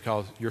there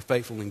because you're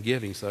faithful in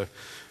giving. So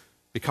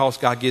because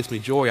God gives me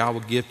joy, I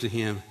will give to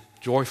him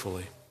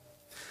joyfully.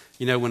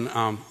 You know, when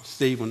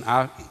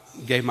I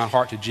gave my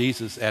heart to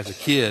Jesus as a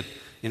kid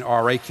in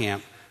RA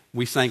camp,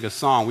 we sang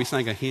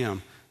a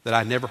hymn that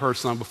I'd never heard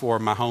sung before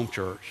in my home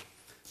church.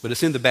 But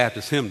it's in the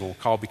Baptist hymnal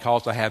called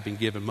Because I Have Been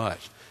Given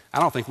Much. I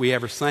don't think we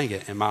ever sang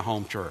it in my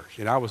home church.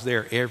 And I was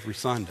there every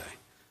Sunday.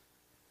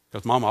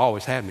 Because Mama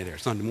always had me there,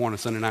 Sunday morning,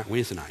 Sunday night,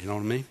 Wednesday night, you know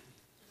what I mean?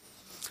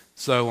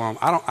 So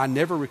I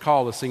never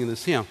recall us singing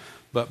this hymn,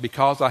 but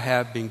because I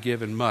have been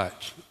given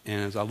much,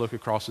 and as I look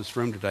across this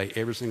room today,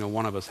 every single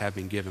one of us have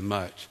been given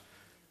much,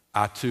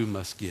 I too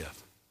must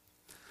give.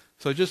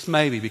 So just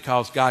maybe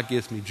because God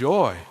gives me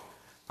joy,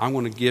 I'm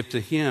going to give to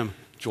him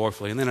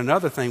joyfully. And then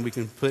another thing we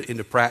can put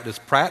into practice,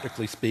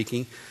 practically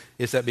speaking,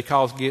 is that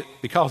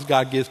because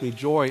God gives me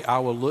joy, I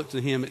will look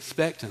to him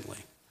expectantly.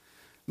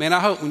 Man, I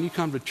hope when you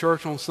come to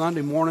church on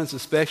Sunday mornings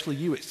especially,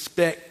 you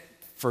expect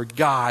for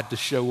God to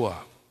show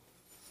up.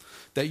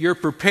 That you're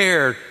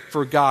prepared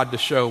for God to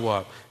show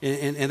up.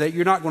 And that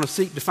you're not going to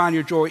seek to find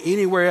your joy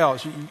anywhere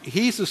else.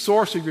 He's the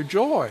source of your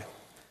joy.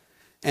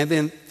 And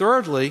then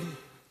thirdly,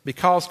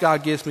 because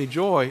God gives me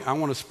joy, I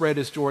want to spread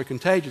his joy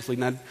contagiously.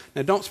 Now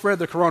don't spread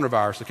the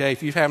coronavirus, okay?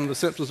 If you're having the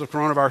symptoms of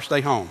coronavirus,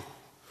 stay home.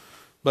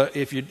 But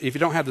if you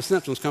don't have the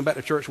symptoms, come back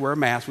to church, wear a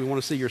mask. We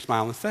want to see your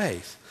smiling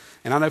face.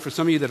 And I know for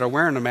some of you that are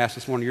wearing a mask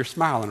this morning, you're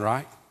smiling,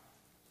 right?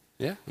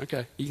 Yeah?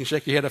 Okay. You can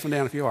shake your head up and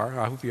down if you are.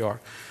 I hope you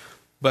are.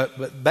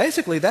 But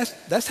basically,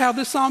 that's how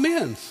this psalm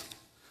ends.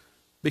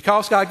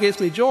 Because God gives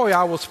me joy,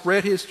 I will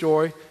spread his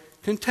joy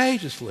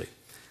contagiously.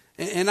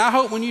 And I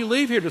hope when you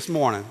leave here this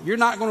morning, you're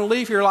not going to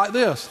leave here like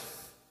this.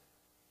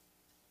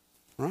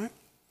 Right?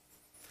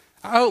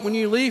 I hope when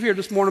you leave here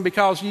this morning,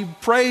 because you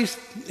praised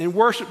and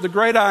worshiped the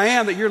great I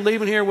am, that you're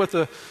leaving here with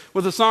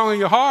a song in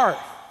your heart.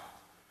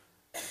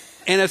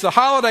 And as the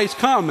holidays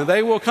come, and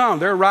they will come,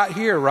 they're right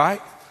here,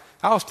 right?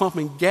 I was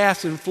pumping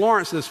gas in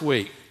Florence this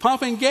week.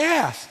 Pumping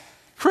gas.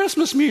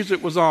 Christmas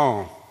music was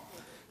on.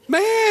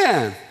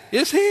 Man,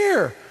 it's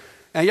here.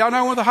 And y'all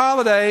know with the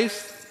holidays,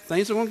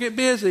 things are going to get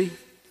busy.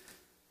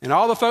 And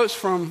all the folks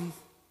from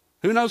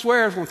who knows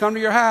where is going to come to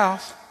your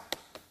house.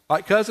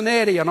 Like Cousin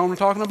Eddie, I know what I'm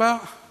talking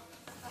about.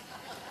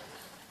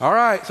 All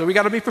right, so we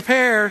got to be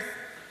prepared.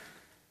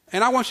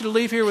 And I want you to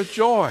leave here with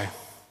joy.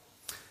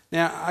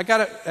 Now,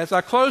 as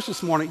I close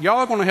this morning, y'all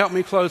are going to help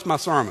me close my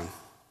sermon.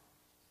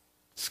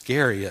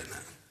 Scary, isn't it?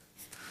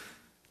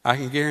 I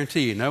can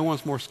guarantee you, no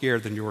one's more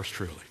scared than yours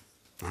truly.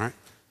 All right?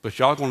 But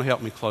y'all are going to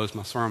help me close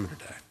my sermon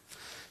today.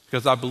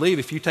 Because I believe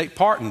if you take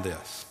part in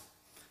this,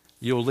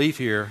 you'll leave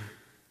here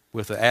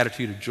with an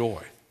attitude of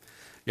joy.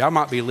 Y'all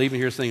might be leaving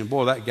here saying,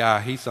 boy, that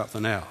guy, he's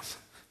something else.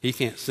 He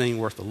can't sing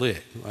worth a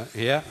lick. Well,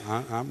 yeah,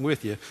 I'm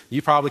with you.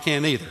 You probably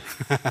can't either.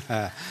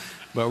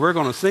 But we're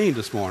going to sing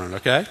this morning,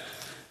 okay?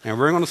 And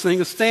we're going to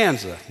sing a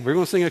stanza. We're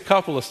going to sing a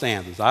couple of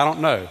stanzas. I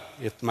don't know.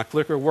 If my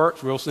clicker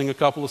works, we'll sing a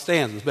couple of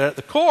stanzas. But at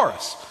the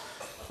chorus,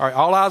 all right,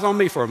 all eyes on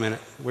me for a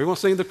minute. We're going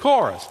to sing the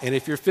chorus. And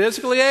if you're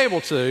physically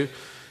able to,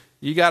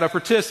 you got to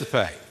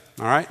participate.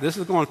 All right? This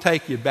is going to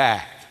take you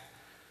back.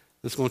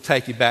 This is going to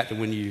take you back to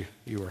when you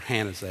were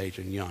Hannah's age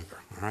and younger.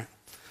 All right?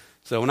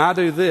 So when I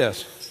do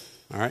this,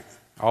 all right,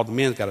 all the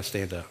men's got to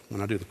stand up when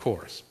I do the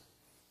chorus.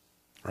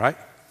 All right?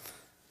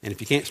 And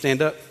if you can't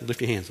stand up, lift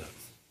your hands up.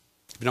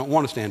 If you don't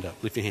want to stand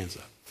up, lift your hands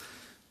up.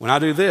 When I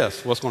do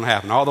this, what's going to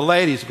happen? All the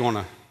ladies are going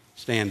to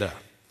stand up.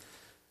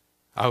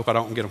 I hope I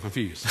don't get them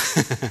confused.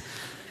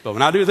 But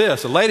when I do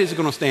this, the ladies are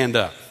going to stand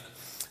up.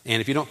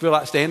 And if you don't feel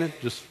like standing,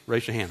 just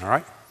raise your hand, all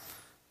right?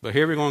 But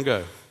here we're going to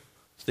go.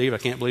 Steve, I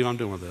can't believe I'm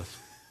doing this.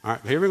 All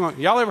right, here we're going.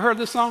 Y'all ever heard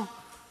this song?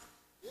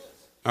 Yes.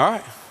 All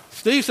right.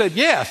 Steve said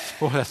yes.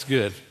 Boy, that's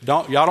good.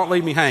 Y'all don't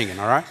leave me hanging,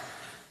 all right?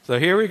 So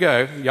here we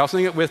go. Y'all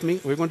sing it with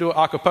me. We're going to do it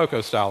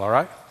Acapulco style, all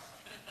right?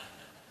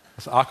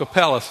 It's a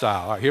cappella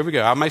style. All right, here we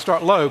go. I may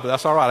start low, but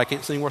that's all right. I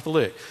can't sing worth a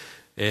lick.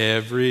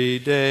 Every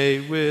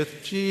day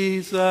with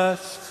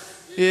Jesus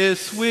is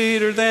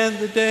sweeter than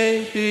the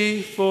day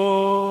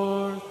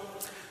before.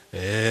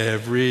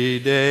 Every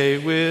day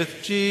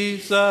with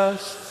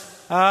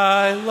Jesus,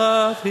 I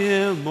love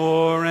him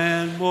more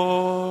and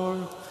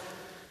more.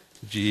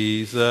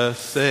 Jesus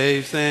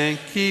saves and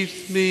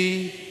keeps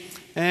me,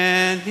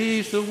 and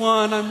he's the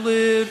one I'm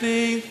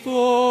living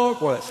for.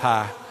 Boy, that's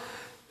high.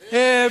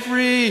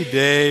 Every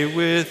day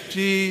with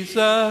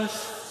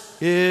Jesus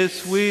is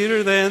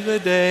sweeter than the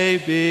day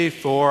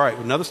before. All right,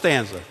 another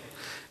stanza.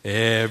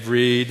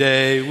 Every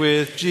day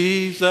with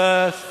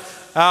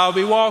Jesus, I'll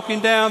be walking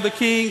down the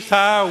King's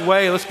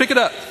Highway. Let's pick it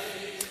up.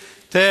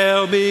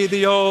 Tell me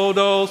the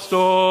old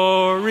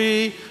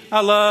story.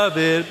 I love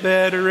it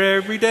better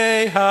every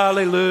day.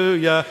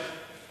 Hallelujah.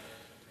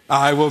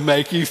 I will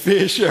make you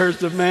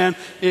fishers of men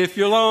if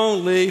you'll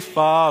only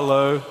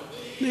follow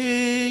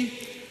me.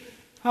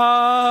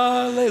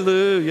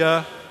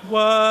 Hallelujah,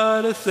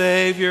 what a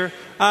Savior.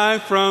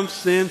 I'm from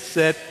sin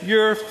set,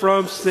 you're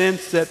from sin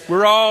set,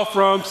 we're all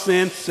from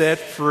sin set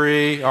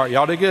free. All right,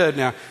 y'all did good.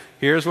 Now,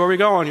 here's where we're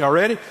going. Y'all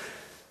ready?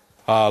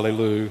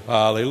 Hallelujah,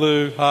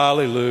 hallelujah,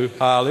 hallelujah,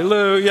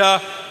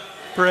 hallelujah.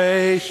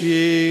 Praise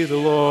ye the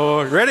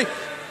Lord. Ready?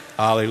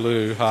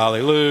 Hallelujah,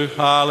 hallelujah,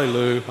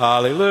 hallelujah,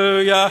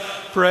 hallelujah.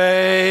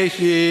 Praise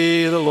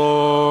ye the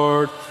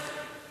Lord.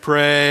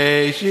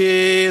 Praise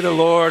ye the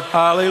Lord,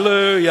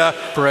 hallelujah.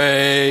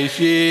 Praise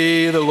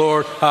ye the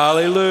Lord,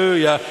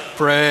 hallelujah.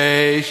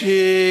 Praise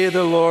ye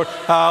the Lord,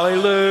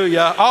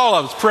 hallelujah. All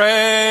of us,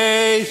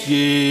 praise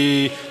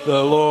ye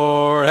the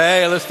Lord.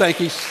 Hey, let's thank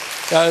each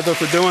other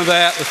for doing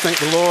that. Let's thank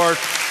the Lord.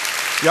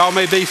 Y'all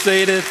may be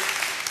seated.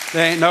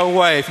 There ain't no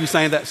way if you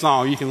sang that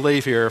song you can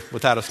leave here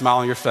without a smile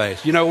on your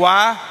face. You know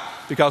why?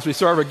 Because we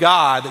serve a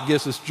God that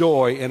gives us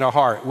joy in our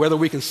heart. Whether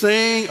we can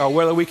sing or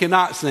whether we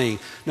cannot sing,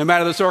 no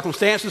matter the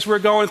circumstances we're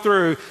going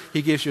through,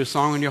 he gives you a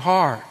song in your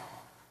heart.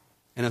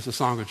 And it's a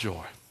song of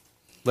joy.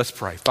 Let's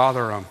pray.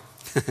 Father,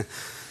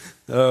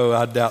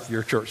 I doubt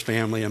your church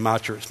family and my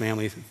church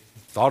family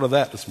thought of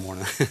that this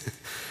morning.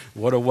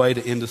 What a way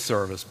to end the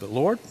service. But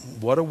Lord,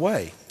 what a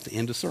way to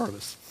end the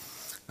service.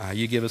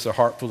 You give us a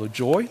heart full of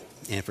joy,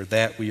 and for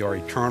that we are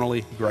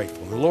eternally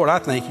grateful. And Lord, I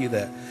thank you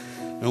that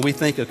when we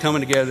think of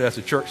coming together as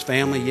a church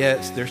family,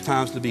 yes, there's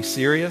times to be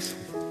serious,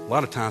 a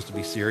lot of times to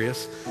be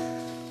serious.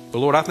 But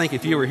Lord, I think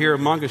if you were here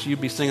among us,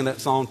 you'd be singing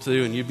that song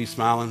too, and you'd be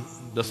smiling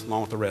just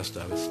along with the rest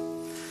of us.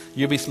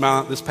 You'd be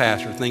smiling at this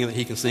pastor, thinking that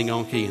he can sing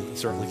on key, and he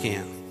certainly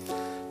can.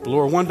 But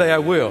Lord, one day I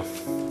will.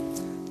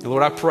 And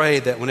Lord, I pray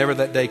that whenever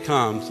that day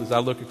comes, as I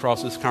look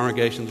across this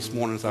congregation this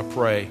morning, as I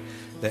pray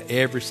that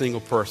every single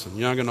person,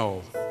 young and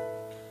old,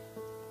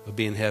 will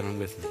be in heaven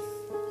with me.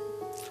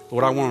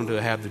 Lord, I want them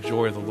to have the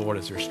joy of the Lord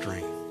as their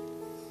strength.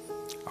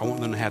 I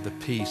want them to have the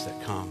peace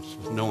that comes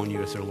with knowing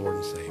you as their Lord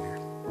and Savior.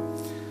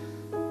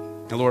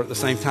 And Lord, at the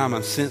same time,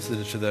 I'm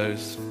sensitive to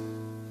those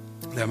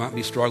that might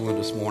be struggling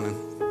this morning.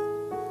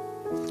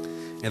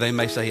 And they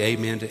may say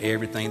amen to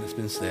everything that's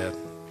been said,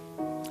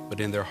 but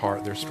in their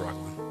heart they're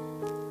struggling.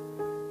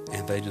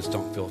 And they just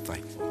don't feel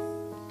thankful.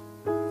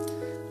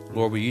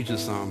 Lord, will you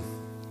just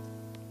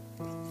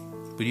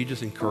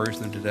encourage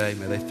them today?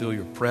 May they feel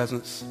your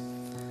presence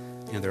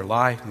in their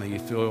life. May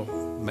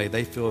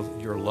they feel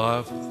your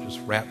love just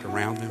wrapped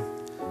around them.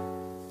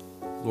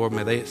 Lord,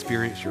 may they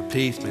experience your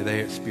peace. May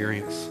they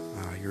experience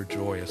your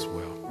joy as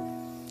well.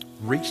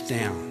 Reach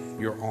down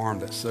your arm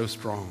that's so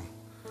strong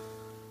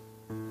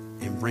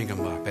and bring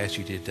them up as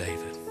you did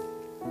David.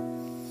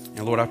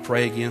 And Lord, I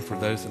pray again for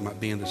those that might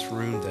be in this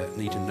room that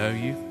need to know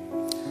you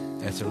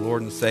as their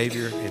Lord and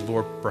Savior. And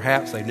Lord,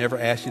 perhaps they've never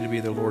asked you to be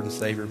their Lord and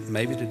Savior.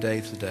 Maybe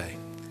today's the day.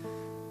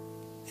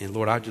 And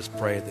Lord, I just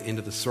pray at the end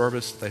of the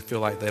service, they feel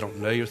like they don't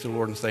know you as their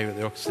Lord and Savior.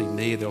 They'll see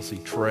me, they'll see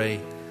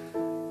Trey,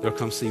 they'll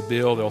come see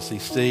Bill, they'll see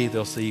Steve,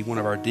 they'll see one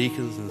of our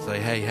deacons and say,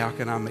 hey, how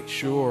can I make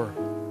sure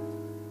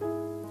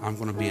I'm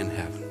going to be in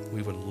heaven?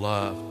 We would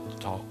love to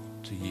talk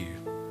to you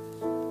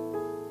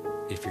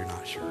if you're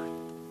not sure.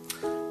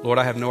 Lord,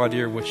 I have no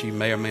idea what you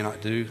may or may not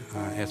do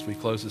as we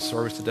close this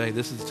service today.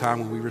 This is the time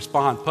when we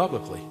respond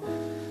publicly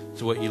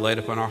to what you laid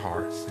upon our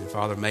hearts. And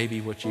Father,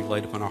 maybe what you've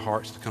laid upon our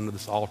hearts to come to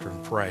this altar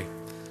and pray.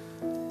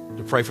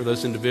 To pray for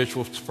those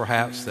individuals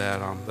perhaps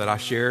that I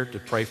shared. To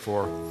pray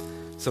for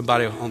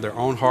somebody on their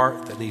own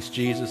heart that needs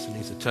Jesus and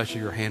needs a touch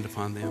of your hand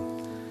upon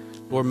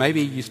them. Lord,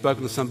 maybe you've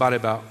spoken to somebody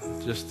about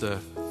just the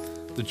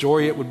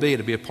joy it would be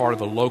to be a part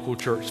of a local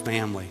church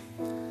family.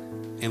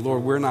 And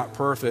Lord, we're not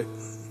perfect.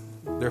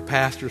 Their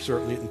pastor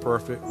certainly isn't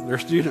perfect. Their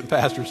student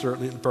pastor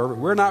certainly isn't perfect.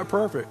 We're not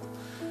perfect.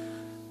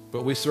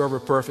 But we serve a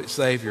perfect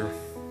Savior.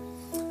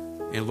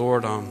 And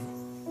Lord,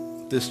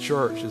 this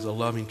church is a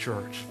loving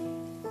church.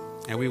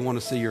 And we want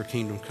to see your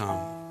kingdom come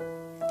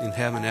in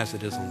heaven as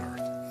it is on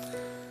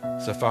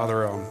earth. So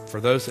Father, for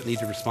those that need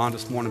to respond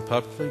this morning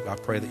publicly, I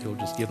pray that you'll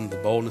just give them the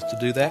boldness to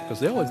do that, because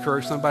they'll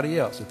encourage somebody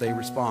else if they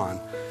respond.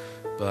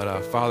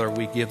 But Father,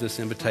 we give this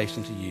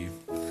invitation to you.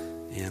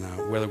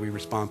 And whether we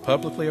respond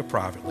publicly or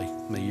privately,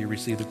 may you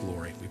receive the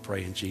glory. We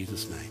pray in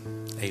Jesus'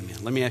 name. Amen.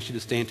 Let me ask you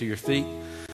to stand to your feet.